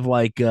they have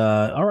like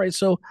all right,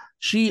 so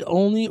she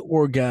only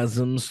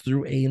orgasms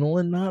through anal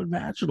and not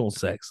vaginal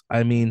sex.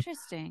 I mean,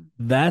 Interesting.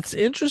 that's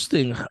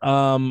interesting.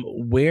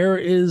 Where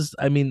is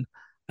I mean,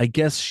 I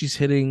guess she's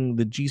hitting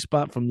the G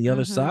spot from the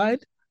other Mm-hmm. side.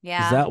 Is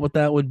Yeah. that what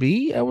that would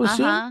be? I would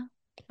assume. Uh-huh.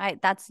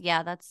 That's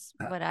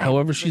what I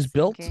However was she's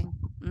built. thinking.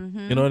 You know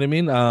Mm-hmm. what I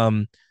mean?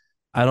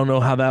 I don't know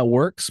how that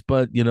works,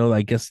 but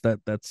I guess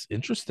that's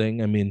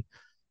interesting. I mean,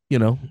 you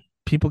know,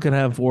 people can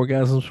have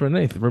orgasms from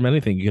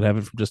anything. You can have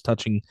it from just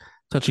touching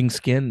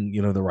skin,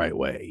 the right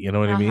way. You know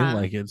what I mean? Uh-huh.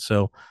 Like it.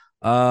 So,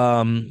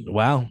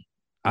 wow.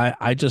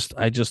 I just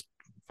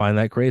find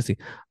that crazy.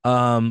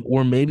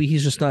 Or maybe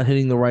he's just not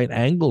hitting the right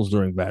angles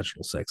during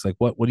vaginal sex. Like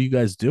what are you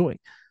guys doing?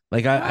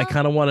 Like I Well,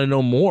 kind of want to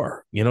know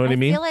more. You know what I I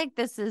mean? feel like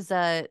this is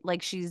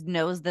like she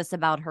knows this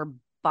about her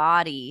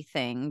body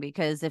thing,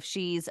 because if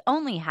she's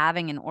only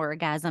having an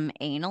orgasm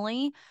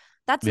anally,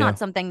 that's Yeah. not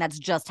something that's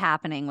just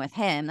happening with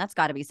him. That's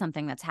got to be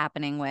something that's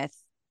happening with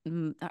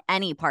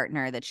any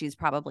partner that she's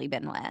probably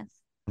been with.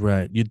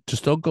 Right. You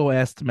just don't go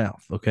ass to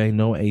mouth, okay?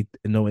 No A to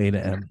M,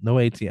 no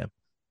ATM,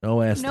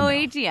 no ass to No mouth,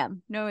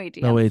 ATM. No no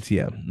ATM.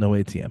 ATM, no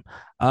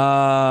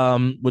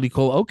ATM. What do you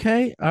call?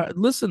 Okay,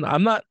 listen,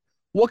 I'm not.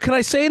 What can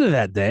I say to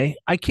that day?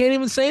 I can't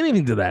even say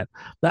anything to that.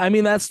 I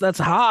mean, that's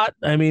hot.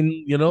 I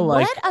mean,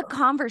 like What a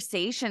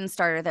conversation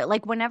starter that,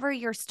 like, whenever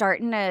you're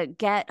starting to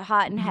get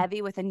hot and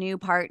heavy with a new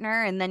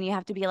partner, and then you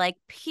have to be like,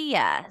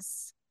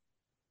 P.S.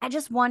 I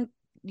just want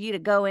you to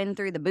go in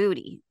through the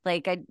booty.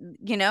 Like, like,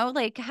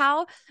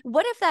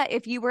 what if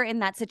if you were in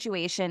that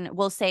situation,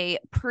 we'll say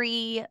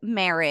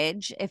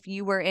pre-marriage, if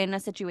you were in a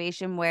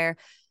situation where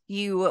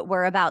you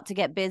were about to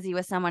get busy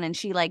with someone and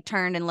she like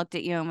turned and looked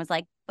at you and was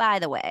like, by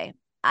the way,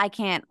 I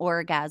can't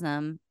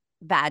orgasm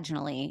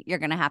vaginally. You're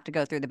going to have to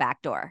go through the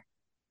back door.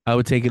 I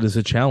would take it as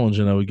a challenge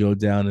and I would go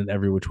down in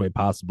every which way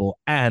possible.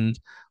 And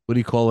what do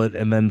you call it?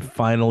 And then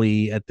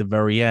finally at the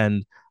very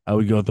end, I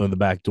would go through the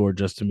back door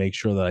just to make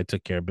sure that I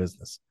took care of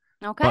business.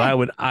 But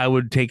Okay. I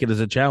would take it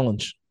as a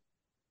challenge.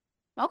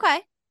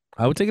 Okay.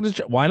 I would take it as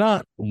why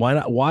not? Why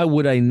not? Why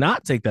would I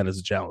not take that as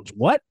a challenge?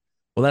 What?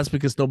 Well, that's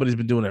because nobody's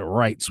been doing it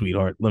right,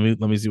 sweetheart. Let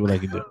me see what I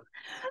can do.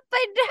 But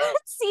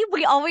see,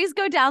 we always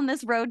go down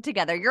this road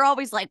together. You're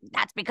always like,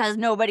 that's because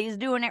nobody's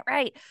doing it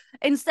right.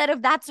 Instead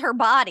of that's her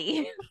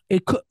body.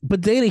 It could,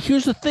 but Dana,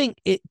 here's the thing: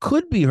 it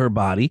could be her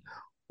body,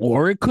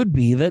 or it could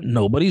be that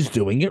nobody's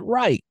doing it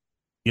right.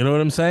 You know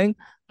what I'm saying?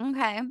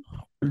 Okay.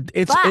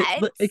 It's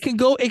But it could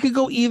go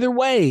either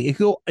way. It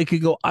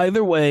could go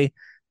either way.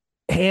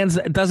 Hands.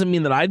 It doesn't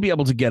mean that I'd be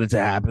able to get it to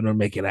happen or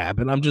make it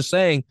happen. I'm just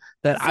saying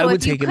that I so would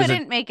if you take it as a.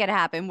 couldn't make it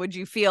happen, would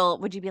you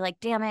be like,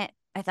 damn it,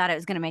 I thought I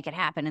was going to make it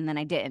happen and then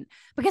I didn't?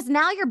 Because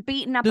now you're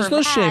beating up There's her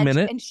no shame vag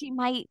in it. and she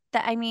might,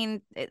 I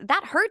mean,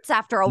 that hurts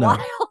after a No.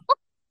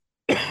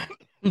 while.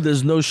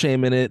 There's no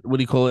shame in it. What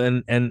do you call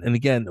it? And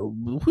again,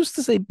 who's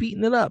to say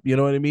beating it up? You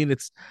know what I mean?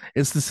 It's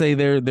to say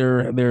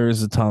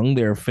there's a tongue,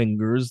 there are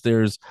fingers,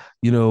 there's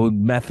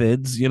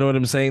methods. You know what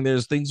I'm saying?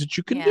 There's things that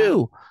you can Yeah.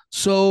 do.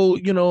 So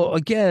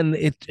again,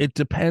 it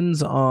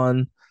depends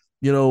on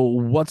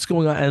what's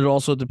going on, and it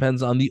also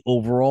depends on the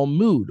overall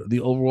mood, the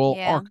overall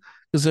Yeah. arc.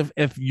 Because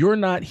if you're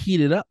not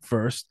heated up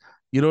first,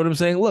 you know what I'm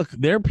saying? Look,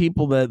 there are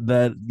people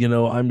that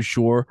I'm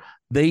sure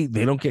they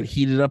don't get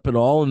heated up at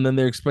all, and then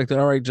they're expected,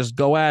 all right, just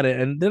go at it,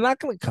 and they're not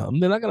going to come,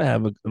 they're not going to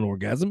have an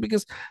orgasm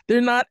because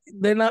they're not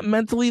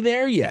mentally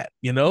there yet,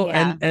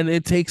 Yeah. and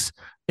it takes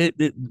it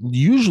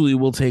usually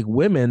will take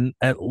women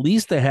at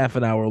least a half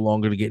an hour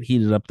longer to get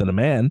heated up than a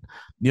man.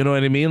 You know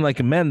what I mean? Like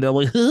a man, they're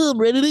like, oh, I'm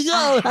ready to A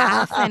go.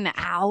 half an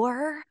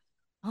hour?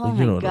 Oh You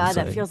my know what I'm God,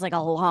 that saying? feels like a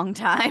long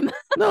time.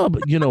 No,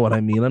 but you know what I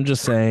mean. I'm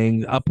just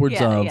saying upwards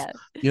Yeah. of, Yeah.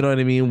 you know what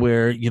I mean,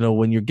 where,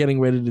 when you're getting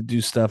ready to do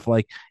stuff,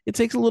 like it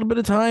takes a little bit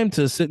of time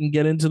to sit and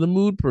get into the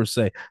mood per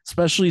se,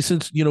 especially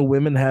since,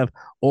 women have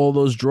all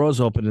those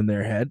drawers open in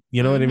their head.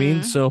 You know what I mean?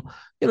 Mm-hmm. So,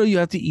 you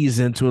have to ease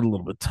into it a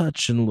little bit,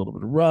 touching, a little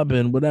bit of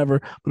rubbing,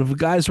 whatever. But if a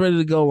guy's ready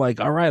to go, like,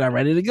 all right, I'm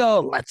ready to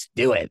go, let's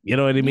do it. You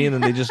know what I mean?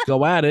 And they just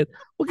go at it.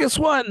 Well, guess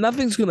what?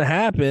 Nothing's going to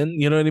happen.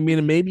 You know what I mean?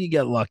 And maybe you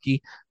get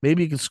lucky.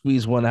 Maybe you can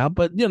squeeze one out,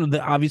 but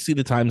obviously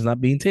the time's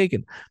not being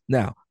taken.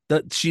 Now,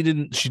 that she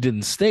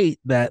didn't state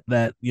that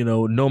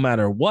no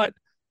matter what,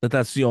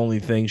 that's the only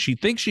thing. She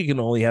thinks she can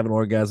only have an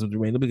orgasm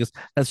through anal because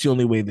that's the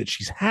only way that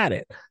she's had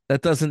it.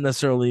 That doesn't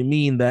necessarily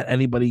mean that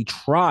anybody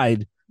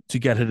tried to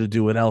get her to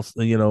do it else,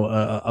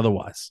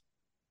 otherwise.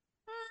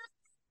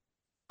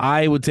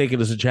 I would take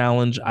it as a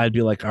challenge. I'd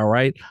be like, all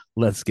right,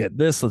 let's get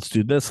this. Let's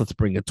do this. Let's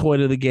bring a toy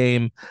to the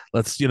game.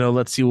 Let's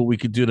see what we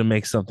could do to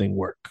make something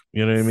work.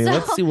 You know what I mean? So,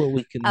 Let's see what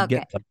we can okay.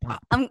 get to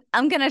pop.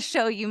 I'm gonna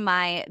show you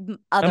my Am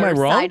I other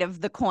wrong? side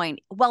of the coin.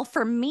 Well,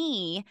 for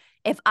me,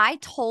 if I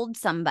told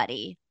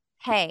somebody,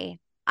 "Hey,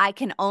 I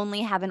can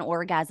only have an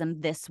orgasm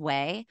this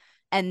way,"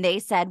 and they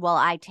said, "Well,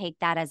 I take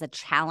that as a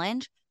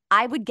challenge,"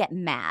 I would get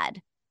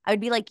mad. I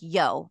would be like,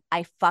 "Yo,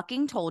 I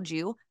fucking told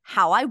you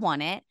how I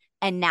want it,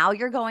 and now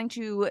you're going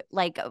to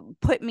like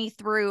put me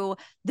through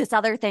this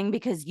other thing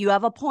because you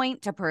have a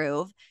point to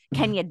prove.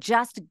 Can you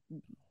just?"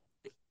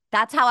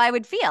 That's how I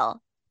would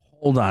feel.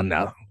 Hold on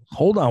now.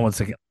 Hold on one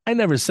second. I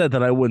never said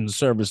that I wouldn't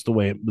service the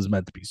way it was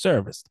meant to be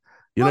serviced.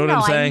 You know Well, what no,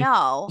 I'm I saying?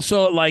 know.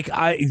 So, like,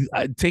 I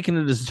taking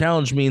it as a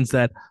challenge means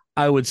that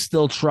I would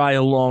still try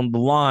along the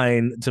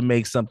line to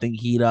make something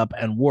heat up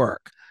and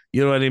work.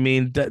 You know what I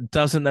mean? That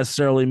doesn't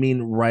necessarily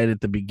mean right at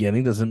the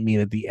beginning, doesn't mean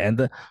at the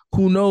end.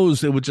 Who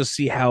knows? It would just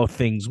see how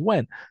things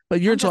went.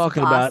 But you're I'm just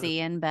talking about, bossy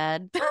in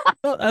bed.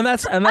 and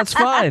that's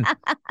fine.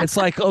 It's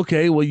like,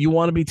 okay, well, you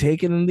want to be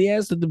taken in the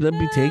ass to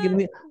be taken in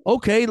the,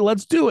 okay,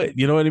 let's do it.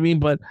 You know what I mean?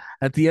 But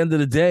at the end of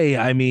the day,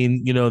 I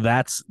mean,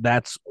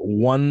 that's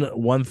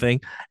one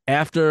thing.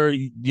 After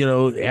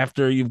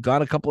you've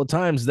gone a couple of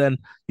times, then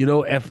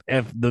if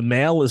the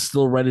male is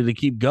still ready to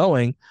keep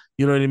going,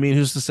 You know what I mean?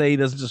 Who's to say he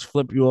doesn't just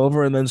flip you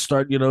over and then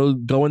start,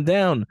 going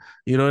down,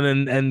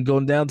 and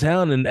going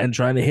downtown and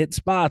trying to hit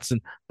spots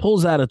and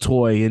pulls out a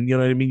toy and you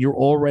know what I mean? You're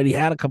already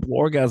had a couple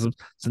of orgasms.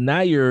 So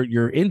now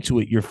you're into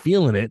it, you're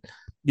feeling it.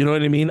 You know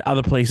what I mean?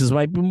 Other places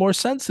might be more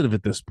sensitive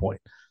at this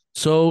point.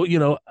 So,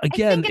 I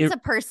again, think it's a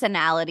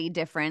personality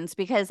difference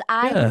because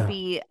yeah.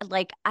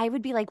 I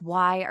would be like,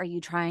 why are you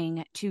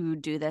trying to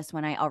do this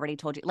when I already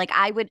told you? Like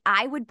I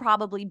would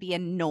probably be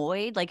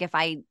annoyed. Like if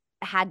I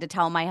had to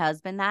tell my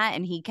husband that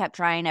and he kept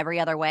trying every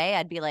other way,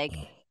 I'd be like,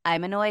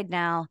 I'm annoyed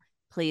now.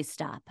 Please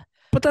stop.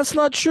 But that's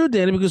not true,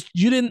 Danny, because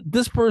you didn't.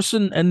 This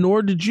person, and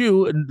nor did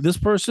you, and this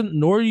person,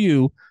 nor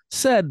you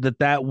said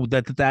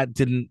that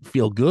didn't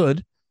feel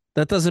good.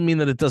 That doesn't mean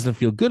that it doesn't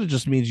feel good. It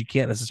just means you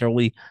can't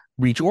necessarily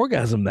reach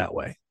orgasm that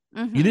way.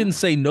 You Mm-hmm. didn't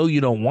say no,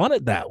 you don't want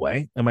it that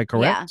way. Am I Yeah.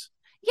 correct?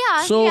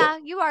 Yeah. So, Yeah.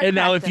 You are and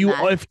now correct if in you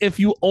that. if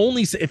you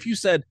only if you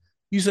said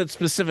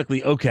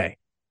specifically, okay,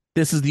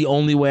 this is the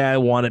only way I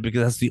want it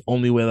because that's the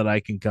only way that I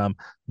can come.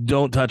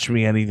 Don't touch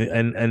me anything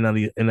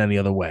in any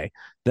other way.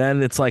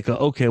 Then it's like,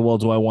 okay, well,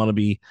 do I want to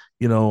be,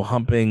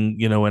 humping,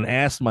 an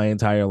ass my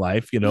entire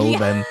life? Yeah.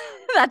 Then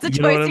That's a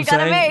you know choice what I'm you got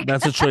to saying? make.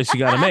 That's a choice you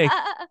got to make.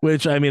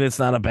 Which I mean, it's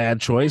not a bad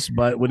choice,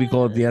 but what do you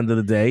call it? At the end of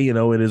the day,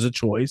 it is a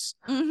choice.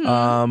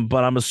 Mm-hmm.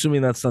 But I'm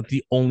assuming that's not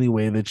the only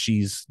way that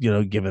she's,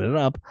 giving it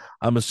up.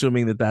 I'm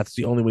assuming that that's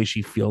the only way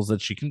she feels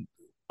that she can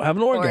have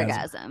an orgasm.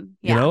 Orgasm.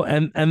 Yeah.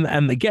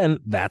 And again,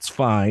 that's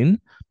fine.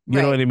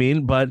 You know Right. what I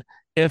mean? But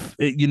if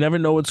you never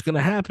know what's going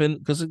to happen,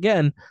 because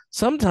again,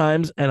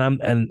 sometimes,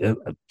 and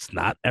it's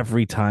not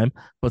every time,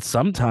 but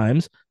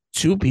sometimes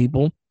two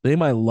people they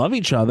might love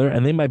each other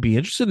and they might be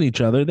interested in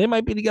each other. They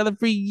might be together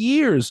for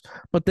years,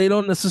 but they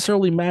don't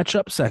necessarily match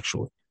up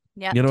sexually.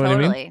 Yep. You know what I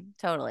mean? Totally.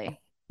 Totally.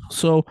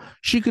 So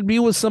she could be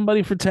with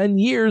somebody for 10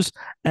 years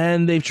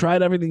and they've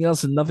tried everything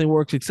else and nothing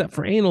works except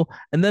for anal,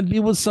 and then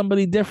be with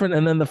somebody different.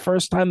 And then the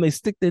first time they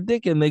stick their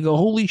dick in, they go,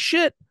 holy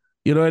shit.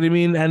 You know what I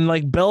mean? And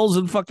like bells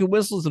and fucking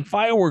whistles and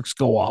fireworks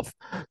go off.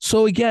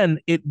 So again,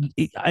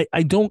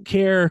 I don't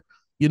care.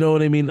 You know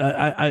what I mean?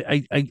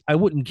 I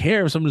wouldn't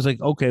care if somebody's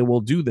like, okay, we'll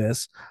do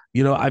this.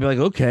 I'd be like,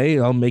 okay,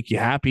 I'll make you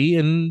happy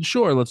and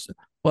sure, let's.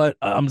 But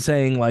I'm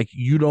saying like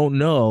you don't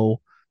know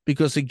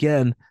because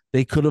again,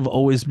 they could have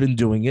always been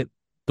doing it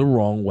the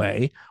wrong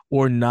way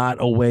or not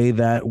a way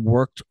that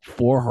worked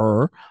for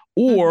her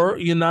Mm-hmm. or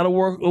you're not a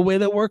way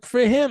that worked for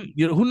him.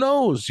 Who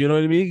knows? You know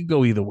what I mean? It could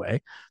go either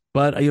way.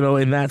 But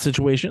in that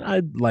situation,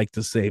 I'd like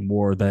to say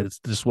more that it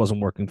just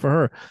wasn't working for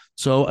her.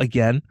 So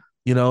again,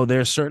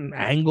 there's certain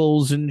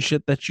angles and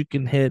shit that you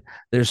can hit.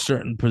 There's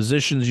certain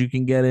positions you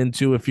can get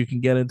into if you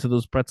can get into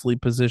those pretzely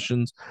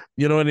positions.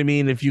 You know what I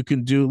mean? If you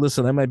can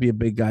listen, I might be a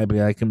big guy, but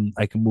I can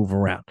move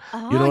around. You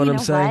Oh, know what you I'm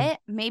know saying? what?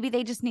 Maybe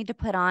they just need to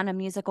put on a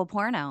musical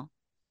porno.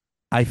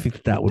 I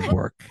think that would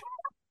work.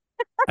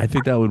 I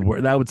think that would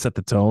work. That would set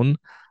the tone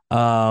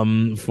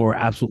for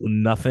absolutely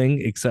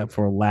nothing except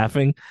for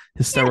laughing,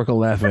 hysterical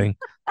laughing.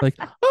 Like,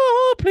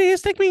 oh,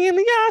 please take me in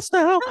the ass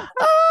now.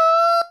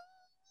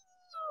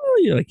 Oh,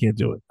 yeah, I can't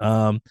do it.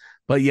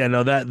 But yeah,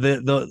 no, that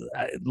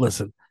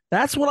listen,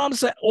 that's what I'm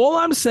saying. All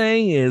I'm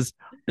saying is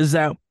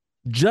that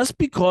just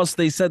because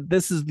they said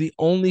this is the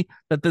only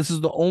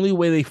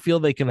way they feel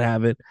they can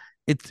have it,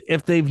 it's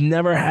if they've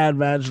never had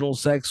vaginal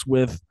sex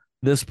with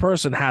this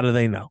person, how do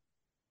they know?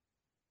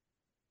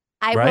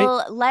 I Right?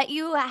 will let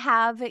you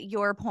have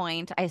your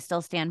point. I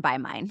still stand by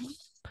mine.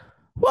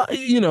 Well,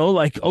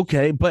 like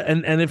okay, but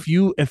and if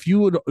you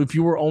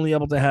were only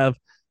able to have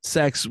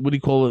sex, what do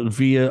you call it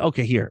via?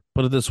 Okay, here,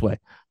 put it this way: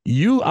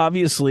 you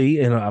obviously,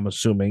 and I'm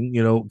assuming,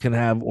 can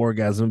have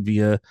orgasm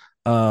via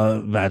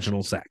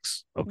vaginal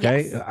sex.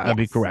 Okay, Yes. I'd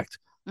be Yes. correct.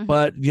 Hmm.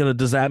 But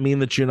does that mean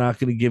that you're not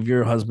going to give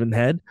your husband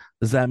head?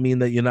 Does that mean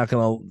that you're not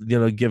going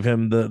to give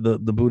him the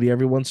booty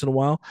every once in a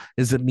while?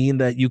 Does it mean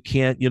that you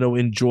can't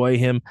enjoy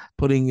him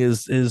putting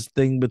his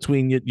thing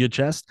between your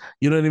chest?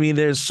 You know what I mean?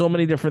 There's so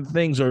many different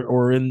things,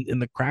 or in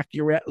the crack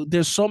you're at.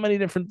 There's so many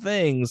different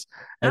things,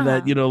 and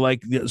that Uh-huh.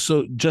 like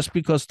so just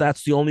because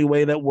that's the only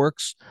way that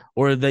works,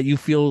 or that you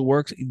feel it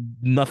works,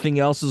 nothing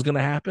else is going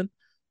to happen.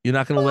 You're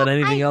not going to let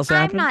anything else I'm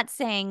happen. not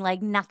saying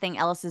like nothing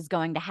else is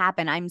going to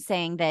happen. I'm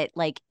saying that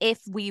like if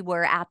we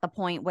were at the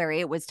point where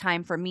it was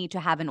time for me to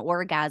have an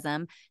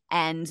orgasm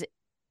and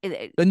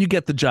Then you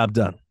get the job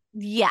done.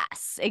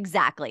 yes,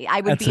 exactly. I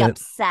would That's be it.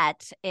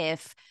 upset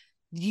if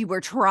you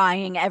were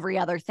trying every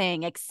other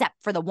thing except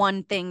for the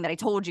one thing that I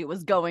told you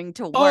was going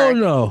to Oh work.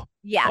 no.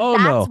 Yeah, Oh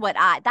no.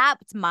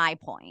 that's my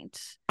point.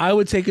 I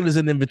would take it as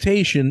an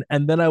invitation,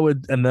 and then I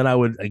would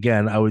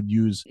again, I would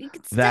use You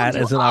could still that do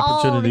as an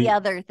all the opportunity.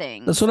 other That's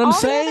things. what I'm All the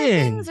other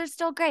things saying. are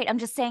still great. I'm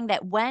just saying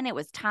that when it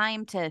was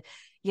time to,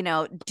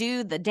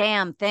 do the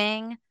damn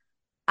thing,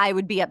 I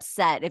would be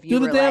upset if you Do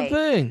the were damn like,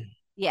 thing.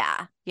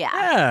 yeah,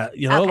 yeah.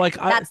 Yeah, Okay, like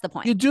that's the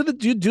point. you do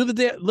the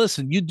damn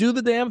listen, you do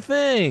the damn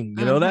thing.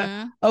 That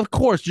Mm-hmm. of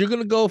course you're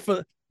gonna go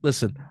for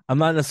listen, I'm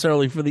not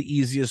necessarily for the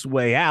easiest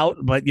way out,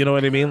 but you know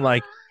what I mean?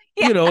 Like,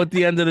 Yeah. at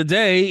the end of the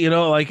day,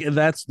 like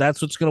that's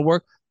what's gonna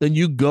work. Then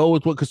you go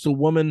with what because the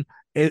woman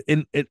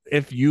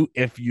if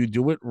you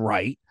do it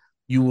right,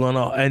 you want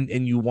to,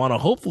 and you want to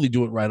hopefully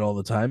do it right all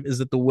the time, is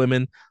that the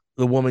woman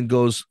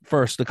goes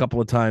first a couple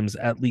of times,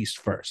 at least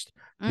first.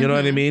 You know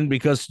what I mean?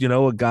 Because,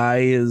 a guy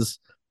is,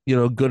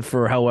 good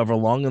for however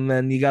long, and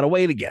then you got to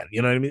wait again.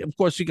 You know what I mean? Of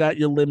course, you got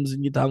your limbs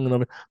and your tongue and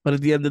everything, but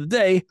at the end of the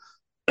day,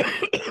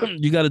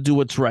 you got to do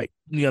what's right.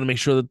 You got to make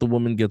sure that the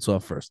woman gets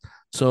off first.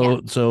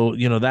 So,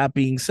 that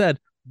being said,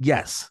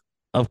 yes,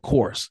 of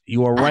course,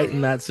 you are right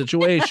in that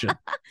situation.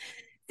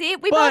 See,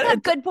 we both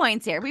have good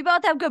points here. We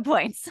both have good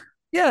points.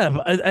 Yeah,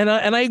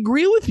 and I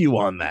agree with you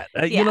on that.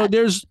 Again,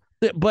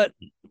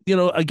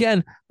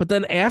 but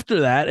then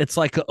after that, it's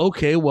like,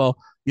 okay, well,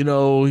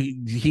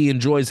 he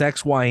enjoys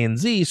X, Y, and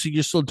Z, so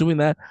you're still doing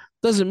that.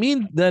 Doesn't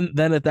mean then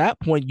at that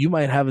point you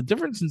might have a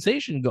different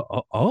sensation and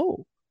go,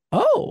 oh,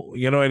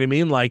 you know what I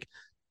mean? Like,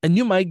 and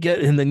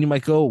then you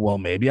might go, well,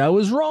 maybe I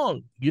was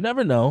wrong. You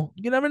never know.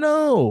 You never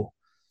know.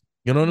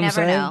 You know what I'm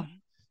saying?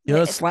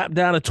 Slap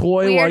down a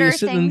toy while you're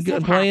sitting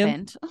and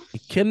playing. You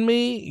kidding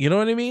me? You know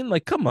what I mean?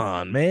 Like, come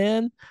on,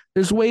 man.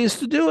 There's ways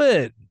to do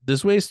it.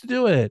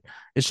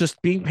 It's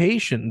just being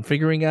patient and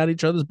figuring out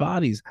each other's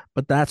bodies.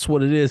 But that's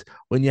what it is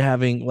when you're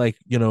having, like,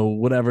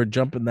 whatever,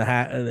 jump in the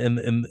hat and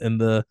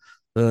the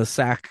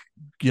sack,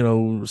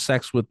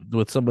 sex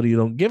with somebody you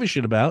don't give a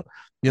shit about,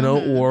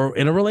 or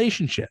in a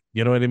relationship.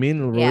 You know what I mean?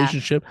 In a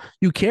relationship,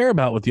 you care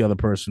about what the other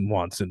person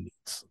wants and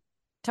needs.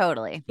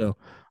 Totally. So,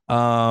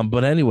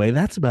 but anyway,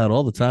 that's about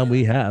all the time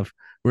we have.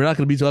 We're not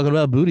going to be talking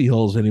about booty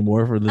holes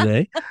anymore for the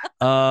day.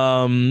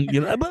 But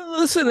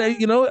listen,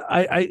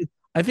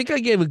 I think I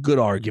gave a good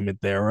argument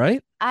there,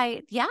 right?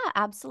 Yeah,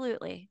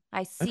 absolutely.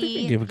 I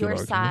see your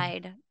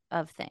side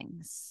of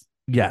things.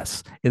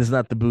 Yes, it is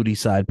not the booty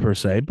side per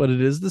se, but it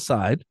is the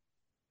side.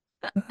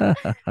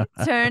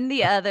 Turn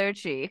the other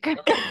cheek.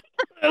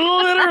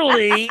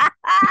 Literally.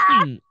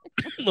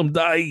 I'm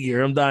dying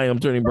here. I'm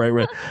turning bright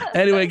red.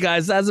 Anyway,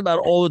 guys, that's about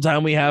all the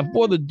time we have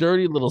for the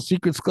Dirty Little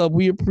Secrets Club.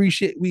 We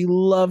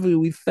love you.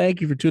 We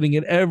thank you for tuning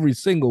in every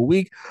single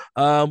week.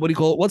 What do you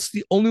call it? What's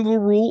the only little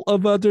rule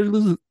of the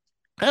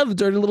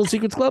Dirty Little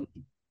Secrets Club?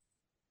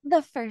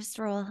 The first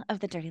rule of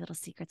the Dirty Little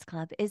Secrets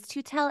Club is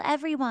to tell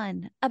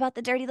everyone about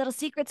the Dirty Little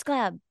Secrets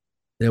Club.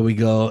 There we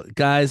go.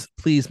 Guys,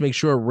 please make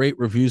sure rate,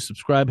 review,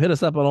 subscribe. Hit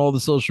us up on all the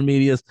social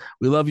medias.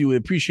 We love you. We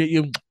appreciate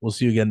you. We'll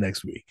see you again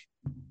next week.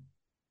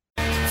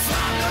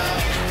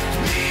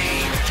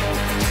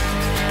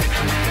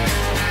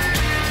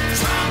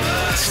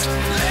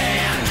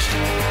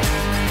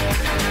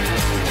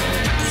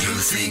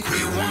 Think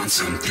we want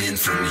something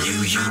from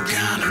you, you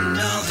got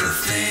another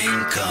thing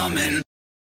coming.